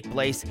 which will take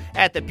place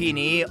at the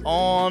PNE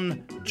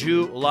on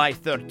July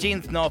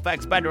 13th.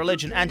 NoFX, Bad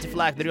Religion,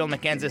 Anti-Flag, The Real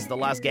Mackenzies, The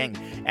Last Gang,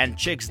 and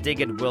Chicks Dig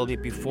It will be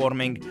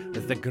performing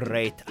the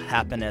great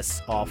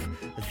happiness of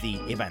the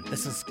event.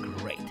 This is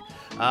great.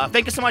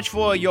 Thank you so much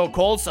for your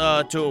calls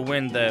to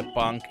win the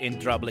Punk in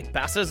Drublic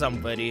passes.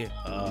 I'm very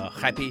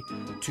happy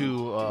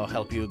to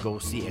help you go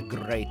see a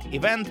great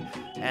event.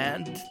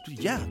 And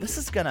yeah, this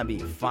is gonna be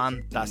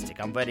fantastic.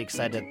 I'm very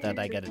excited that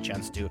I get a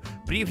chance to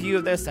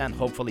preview this, and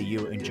hopefully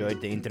you enjoyed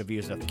the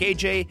interviews with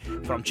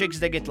KJ from Chicks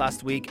Dig It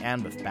last week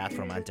and with Pat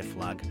from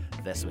Anti-Flag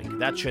this week.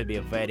 That should be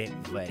a very,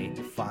 very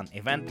fun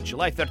event.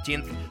 July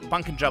 13th,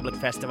 Punk and Drublic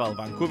Festival,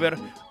 Vancouver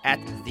at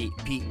the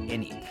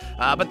PNE.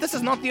 But this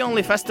is not the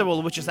only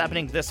festival which is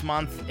happening this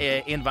month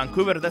in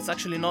Vancouver. That's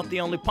actually not the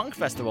only punk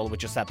festival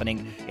which is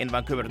happening in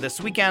Vancouver this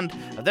weekend.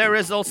 There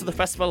is also the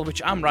festival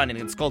which I'm running.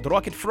 It's called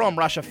Rocket from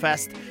Russia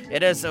Fest.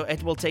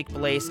 It will take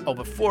place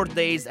over 4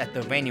 days at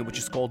the venue which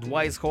is called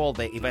Wise Hall.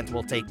 The event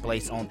will take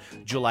place on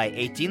July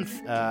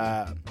 18th.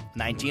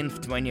 19th,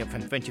 20th,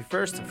 and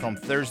 21st, from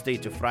Thursday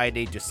to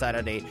Friday to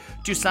Saturday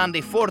to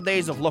Sunday. 4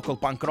 days of local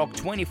punk rock.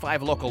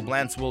 25 local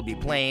bands will be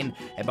playing,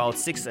 about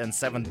 6 and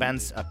 7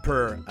 bands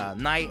per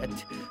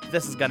night.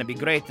 This is gonna be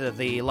great.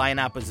 The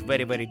lineup is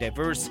very, very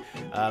diverse.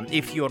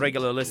 If you're a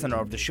regular listener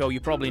of the show, you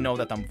probably know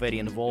that I'm very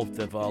involved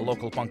with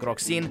local punk rock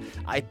scene.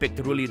 I picked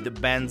really the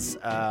bands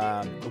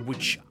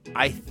which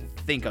I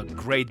think are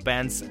great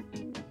bands,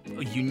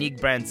 unique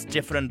bands,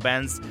 different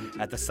bands,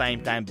 at the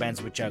same time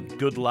bands which are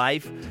good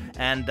live,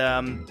 and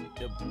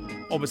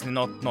obviously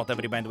not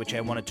every band which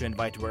I wanted to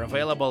invite were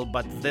available,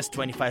 but this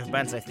 25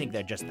 bands, I think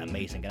they're just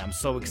amazing, and I'm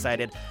so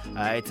excited.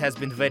 It has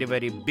been very,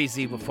 very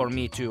busy for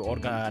me to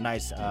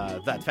organize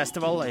that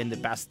festival in the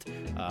past,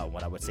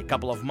 what I would say,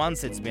 couple of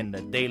months. It's been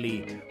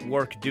daily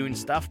work doing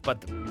stuff,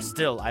 but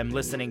still, I'm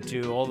listening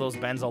to all those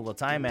bands all the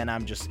time, and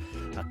I'm just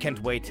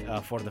can't wait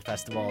for the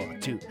festival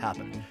to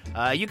happen.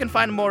 You can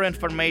find more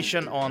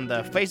information on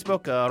the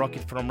Facebook,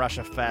 Rocket from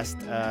Russia Fest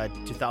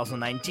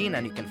 2019,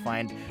 and you can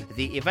find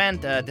the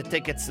event. The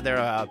tickets, there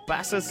are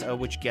passes,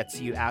 which gets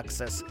you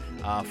access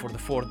for the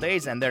 4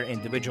 days, and there are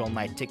individual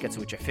night tickets,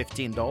 which are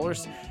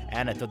 $15,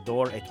 and at the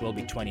door it will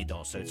be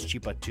 $20, so it's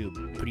cheaper to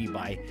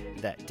pre-buy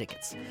the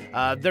tickets.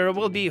 There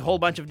will be a whole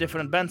bunch of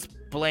different bands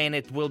playing.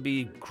 It will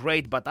be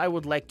great, but I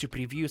would like to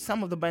preview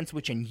some of the bands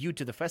which are new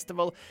to the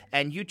festival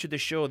and new to the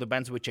show, the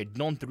bands which I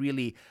don't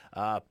really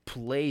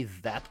play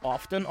that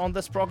often on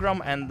this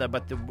program, and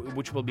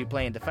which will be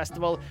playing the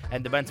festival,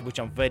 and the bands which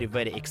I'm very,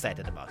 very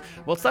excited about.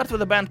 We'll start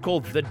with a band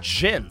called The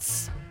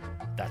Gins.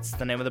 That's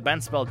the name of the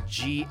band, spelled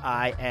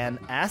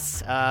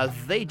Gins.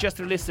 They just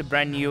released a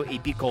brand new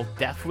EP called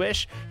Death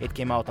Wish. It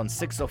came out on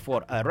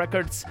 604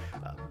 Records.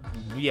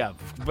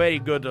 Very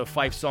good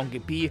 5-song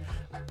EP,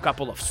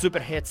 couple of super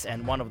hits,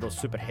 and one of those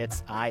super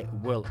hits I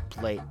will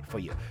play for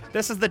you.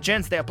 This is The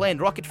Gins. They are playing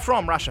Rocket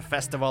from Russia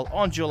Festival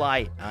on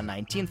July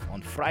 19th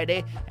on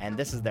Friday, and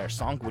this is their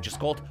song, which is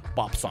called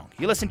Pop Song.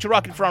 You listen to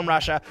Rocket from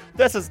Russia.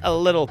 This is a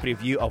little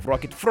preview of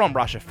Rocket from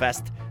Russia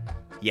Fest.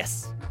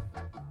 Yes.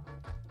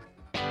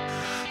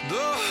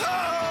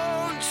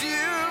 Don't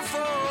you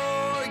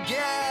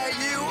forget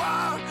you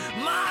are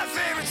my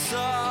favorite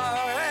song,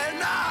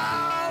 and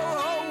I'll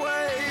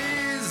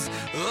always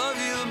love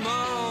you the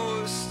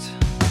most.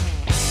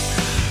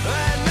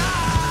 And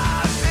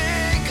I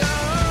think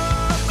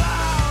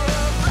about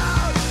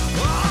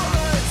all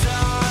the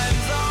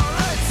times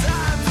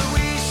that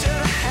we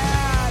should have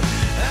had,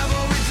 and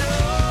what we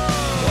done.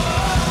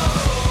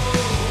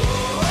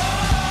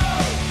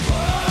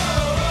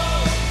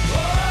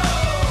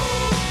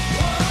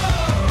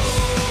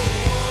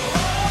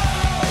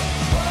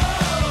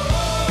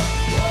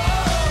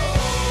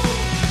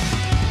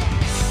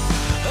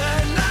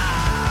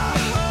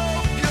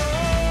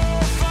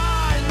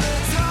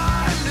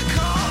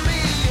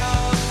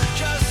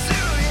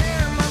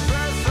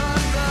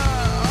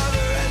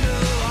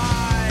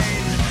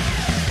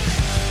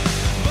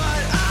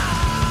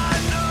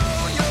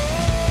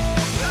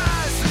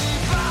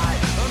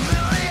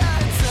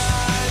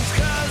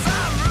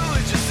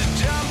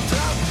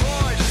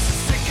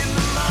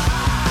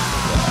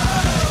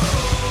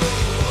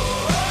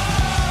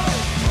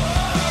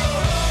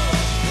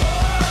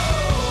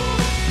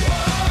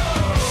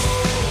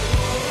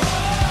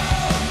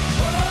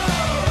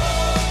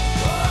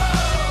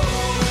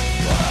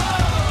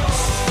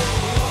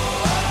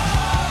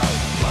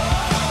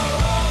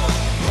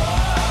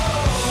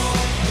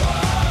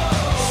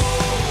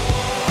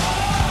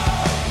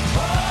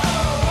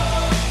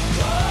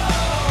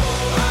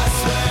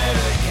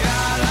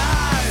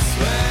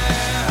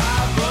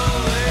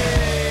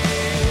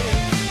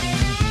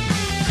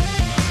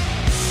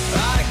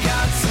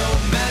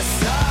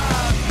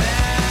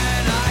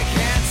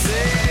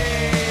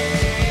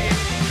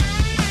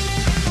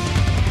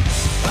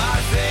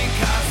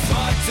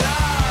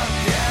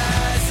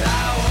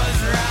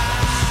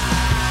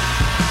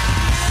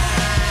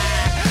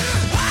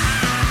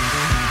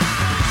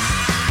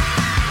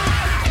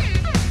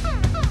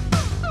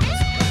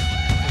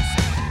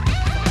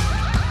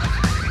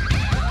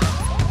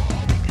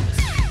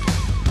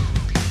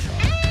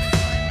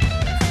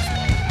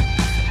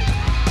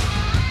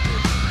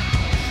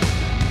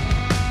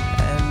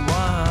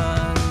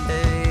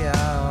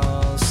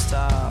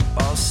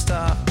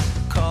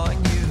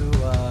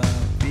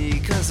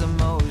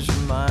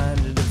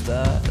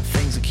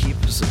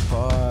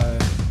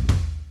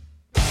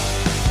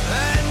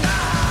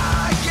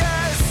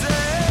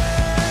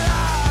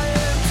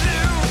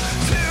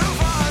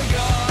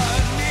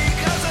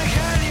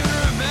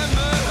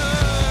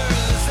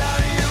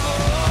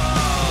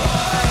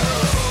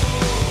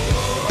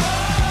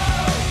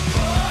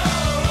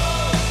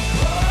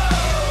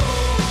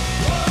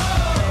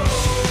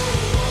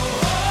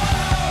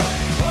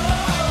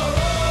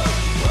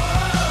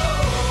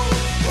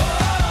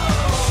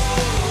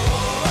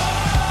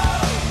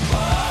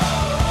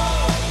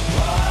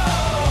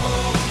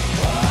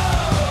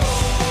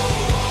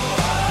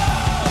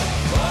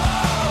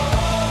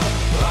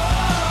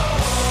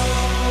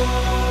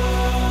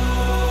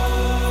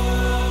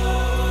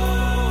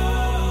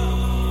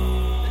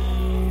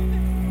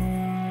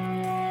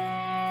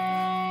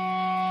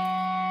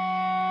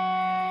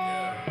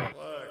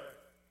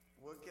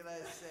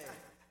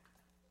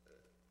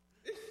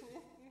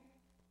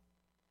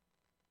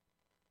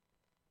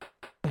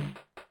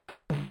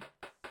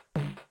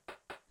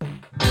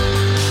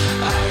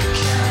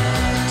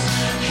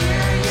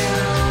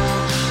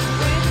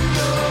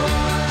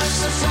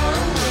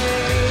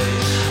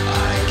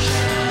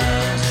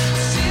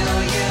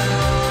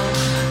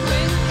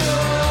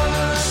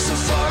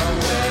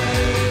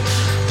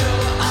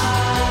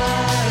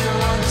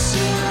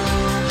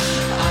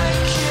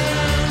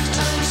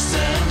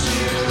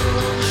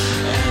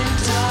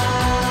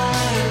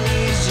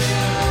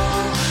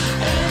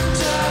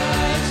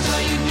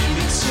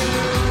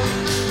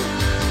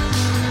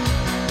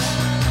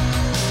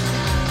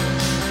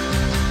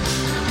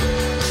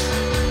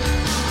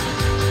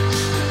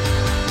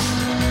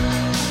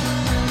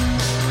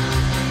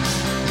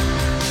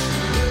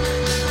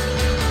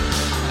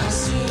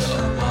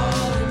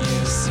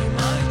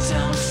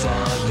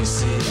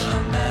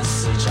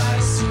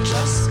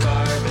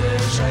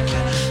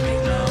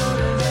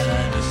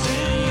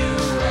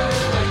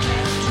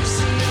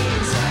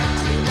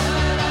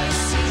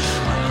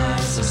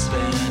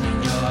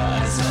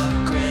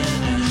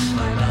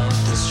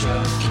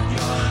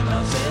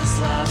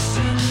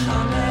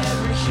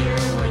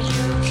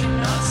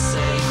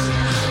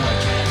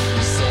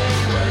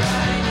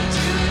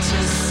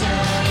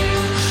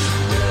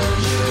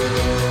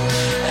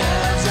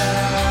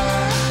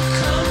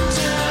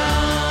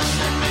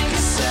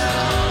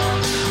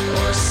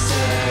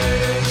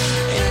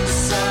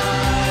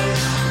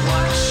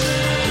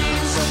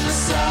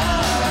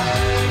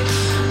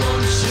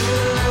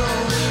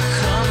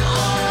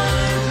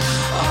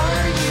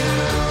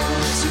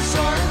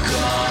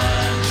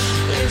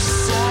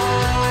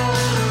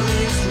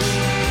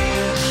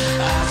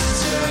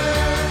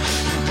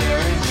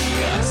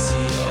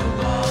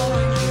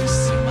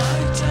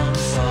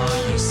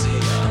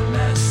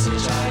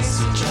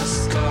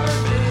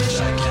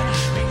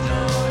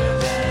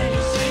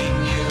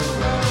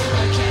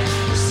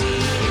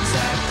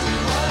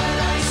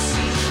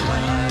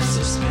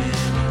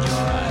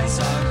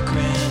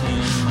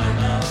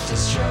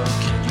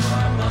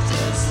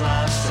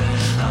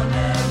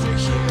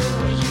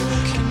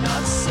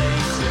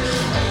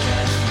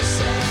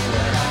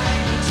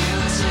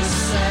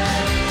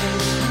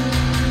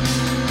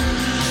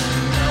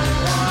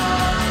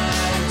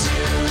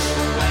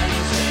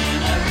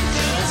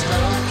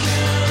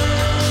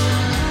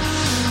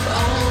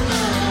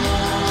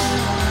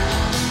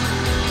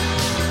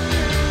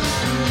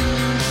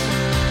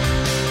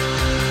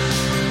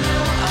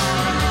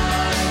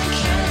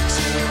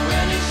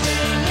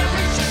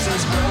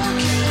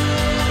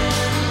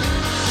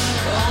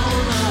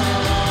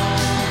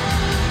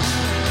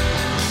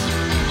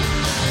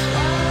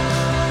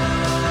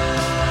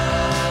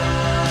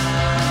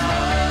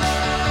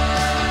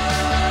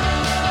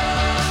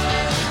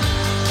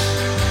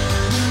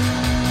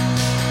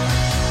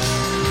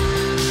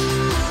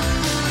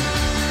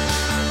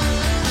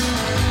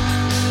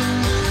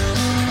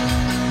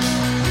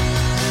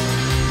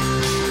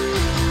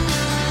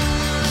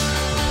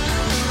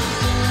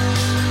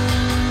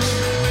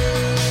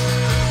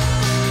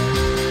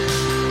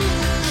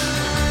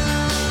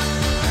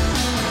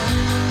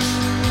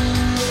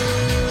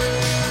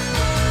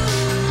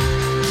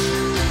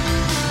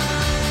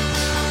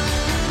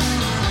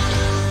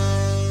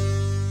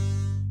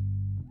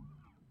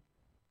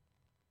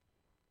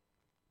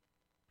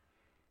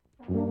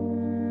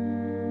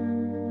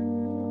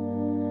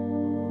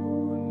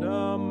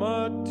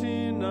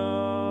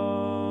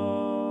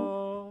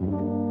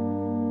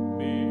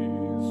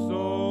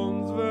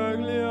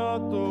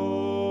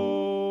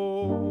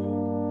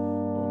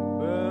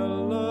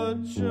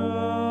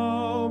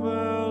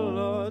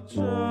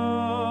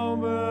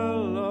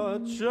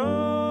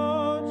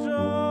 ciao,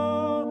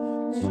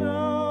 ciao,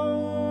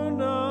 ciao,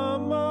 una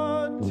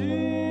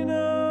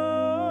mattina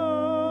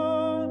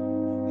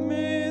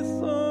mi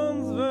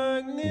son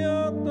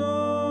svegliato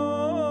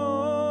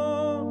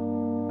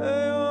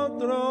e ho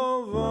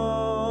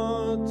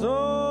trovato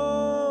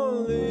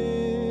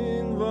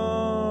l'invasore.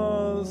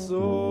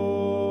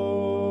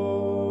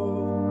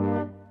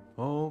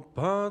 Oh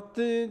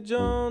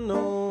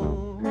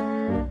partigiano,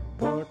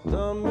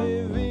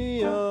 portami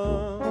via.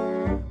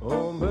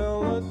 Oh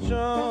bella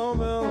ciao,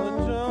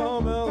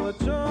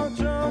 ciao,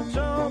 ciao,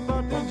 ciao,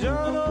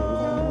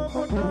 partigiano,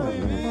 portami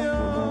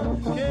via,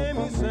 che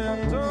mi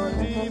sento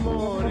di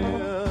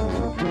morire.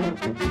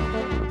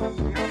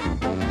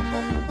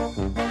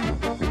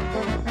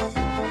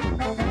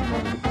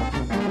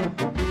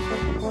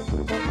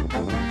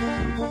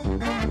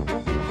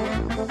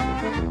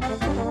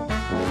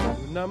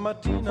 Una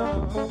mattina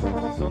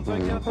mi son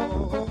svegliato,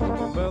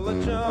 oh bella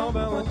ciao,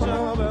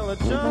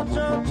 ciao,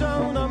 ciao,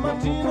 ciao. Una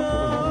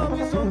mattina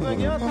mi son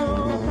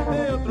svegliato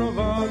e ho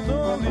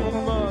trovato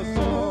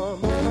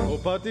l'invasore. Oh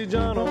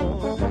partigiano,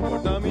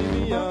 portami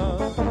via.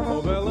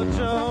 Oh bella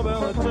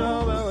ciao,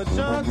 ciao,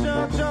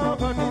 ciao, ciao.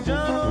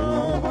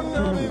 Partigiano,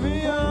 portami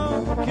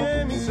via,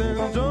 che mi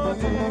sento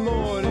di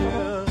morire.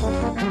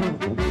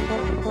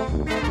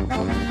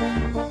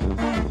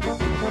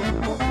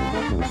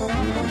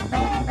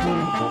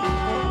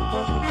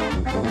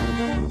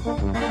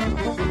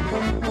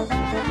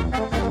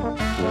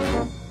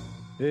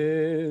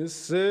 E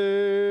se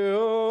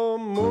io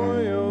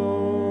muoio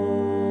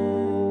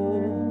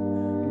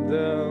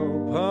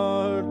del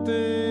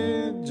partigiano,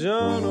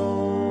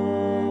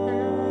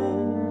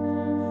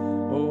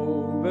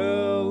 oh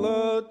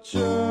bella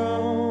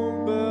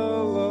ciao,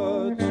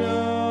 bella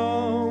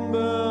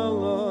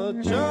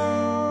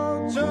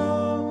ciao,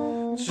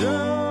 ciao, ciao.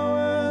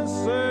 E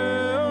se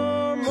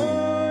io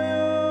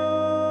muoio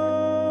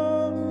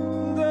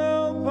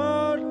del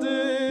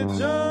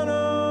partigiano,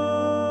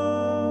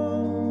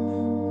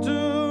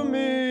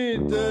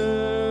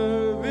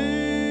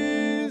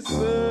 devi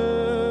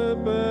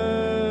seppellire,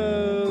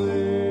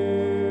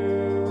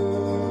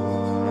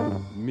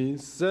 mi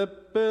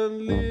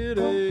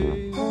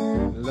seppellirei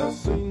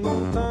lassù in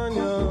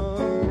montagna.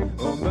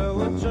 Oh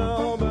bella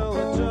ciao,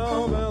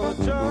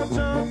 ciao,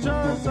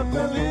 ciao,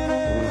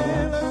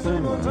 seppellire lassù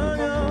in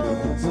montagna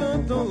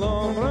sotto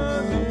l'ombra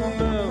di un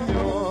bel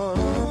fiore.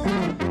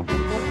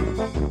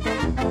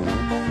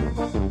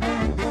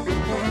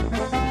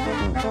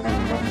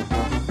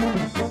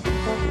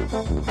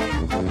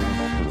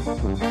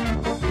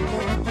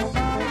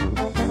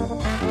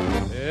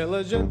 E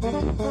le genti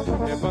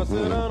che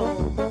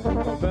passeranno,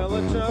 oh bella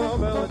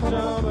ciao,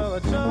 ciao,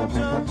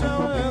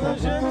 ciao. E le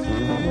genti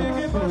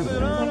che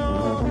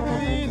passeranno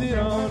mi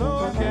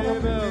diranno che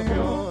bel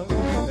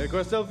fiore. E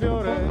questo è il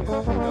fiore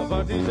del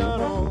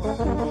partigiano,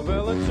 oh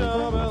bella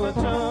ciao,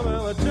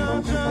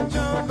 ciao,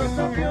 ciao.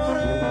 Questo è il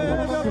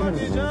fiore del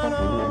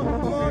partigiano,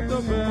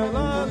 morto per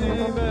la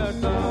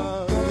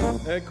libertà.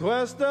 E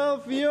questo è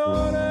il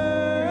fiore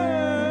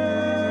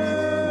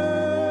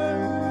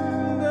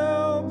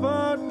del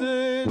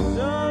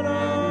partigiano,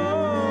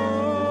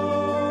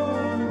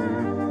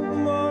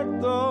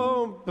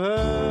 morto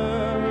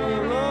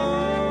per la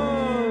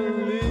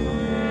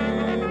libertà.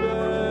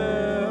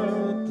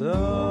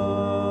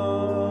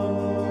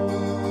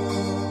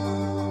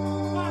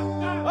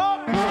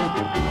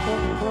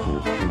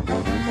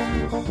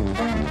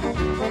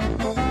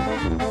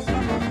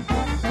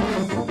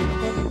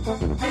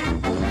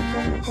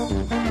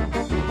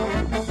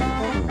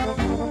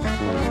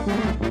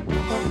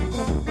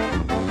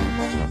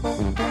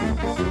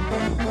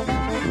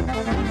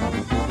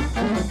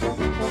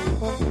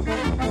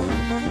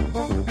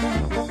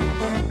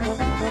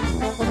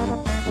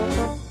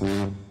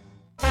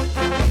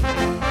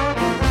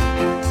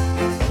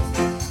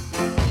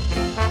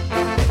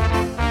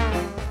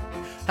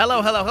 Hello.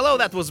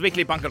 That was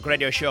weekly punk rock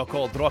radio show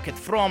called Rocket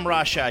from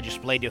Russia. I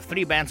just played you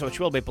 3 bands which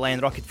will be playing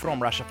Rocket from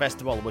Russia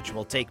Festival, which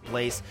will take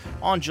place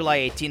on July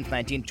 18th,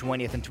 19th,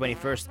 20th, and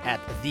 21st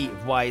at the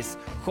Wise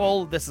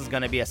Hall. This is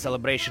going to be a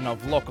celebration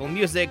of local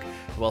music.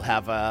 We'll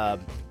have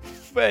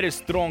very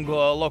strong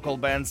local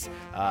bands.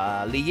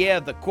 Lier,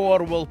 The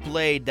Core will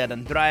play, Dead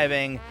and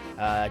Driving.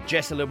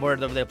 Jesse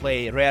Liberto, they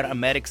play Rare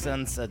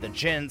Americans, The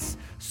Gins,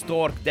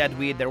 Stork,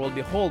 Deadweed. There will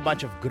be a whole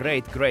bunch of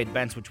great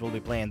bands which will be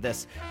playing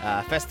this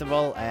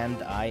festival,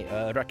 and I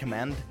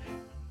recommend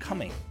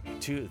coming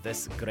to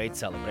this great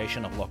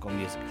celebration of local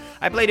music.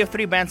 I played you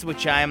 3 bands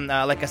which I'm,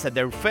 like I said,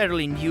 they're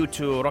fairly new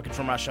to Rocket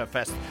from Russia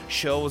Fest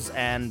shows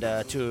and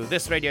to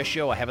this radio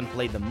show. I haven't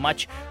played them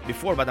much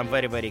before, but I'm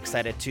very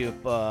excited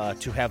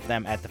to have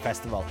them at the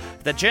festival.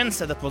 The Gins,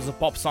 that was a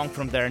pop song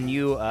from their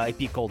new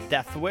EP called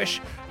Death Wish.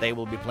 They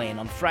will be playing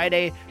on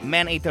Friday.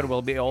 Man-Eater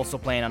will be also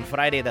playing on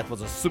Friday. That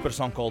was a super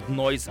song called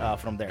Noise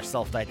from their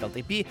self-titled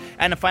EP.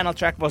 And the final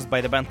track was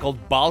by the band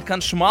called Balkan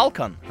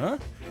Schmalkan. Huh?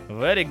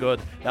 Very good.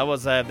 That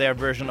was their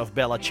version of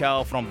Bella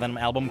Ciao from an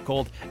album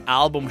called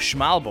Album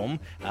Schmalbum.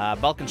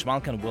 Balkan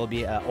Schmalkan will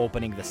be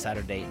opening the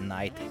Saturday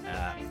night,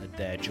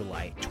 the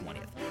July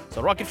 20th.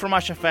 So Rocket from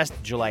Russia Fest,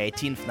 July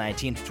 18th,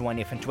 19th,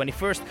 20th, and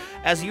 21st.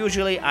 As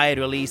usually, I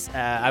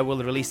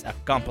will release a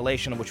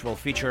compilation which will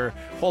feature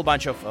a whole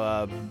bunch of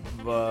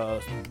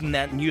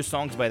new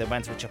songs by the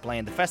bands which are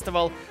playing the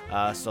festival.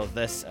 So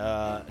this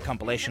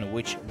compilation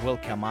which will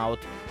come out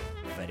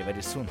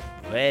very soon,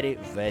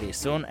 very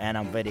soon, and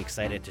I'm very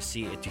excited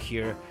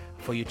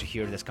for you to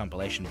hear this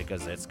compilation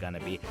because it's gonna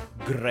be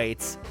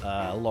great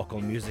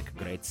local music,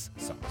 great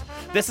songs.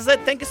 This is it.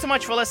 Thank you so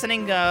much for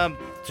listening.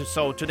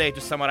 So today,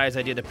 to summarize,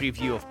 I did a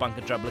preview of Punk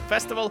and Drublic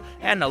Festival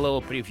and a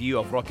little preview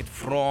of Rocket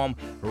from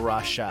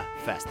Russia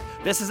Fest.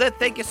 This is it.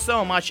 Thank you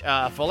so much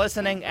for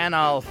listening, and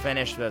I'll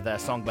finish with a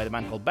song by the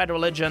band called Bad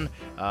Religion,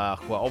 who are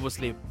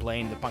obviously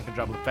playing the Punk and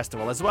Drublic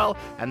Festival as well,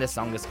 and this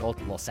song is called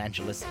Los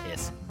Angeles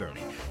is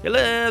Burning.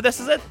 This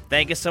is it.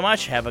 Thank you so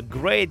much. Have a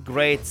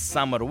great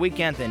summer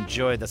weekend.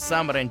 Enjoy the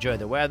summer, enjoy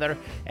the weather,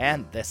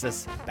 and this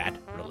is Bad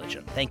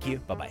Religion. Thank you.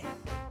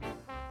 Bye-bye.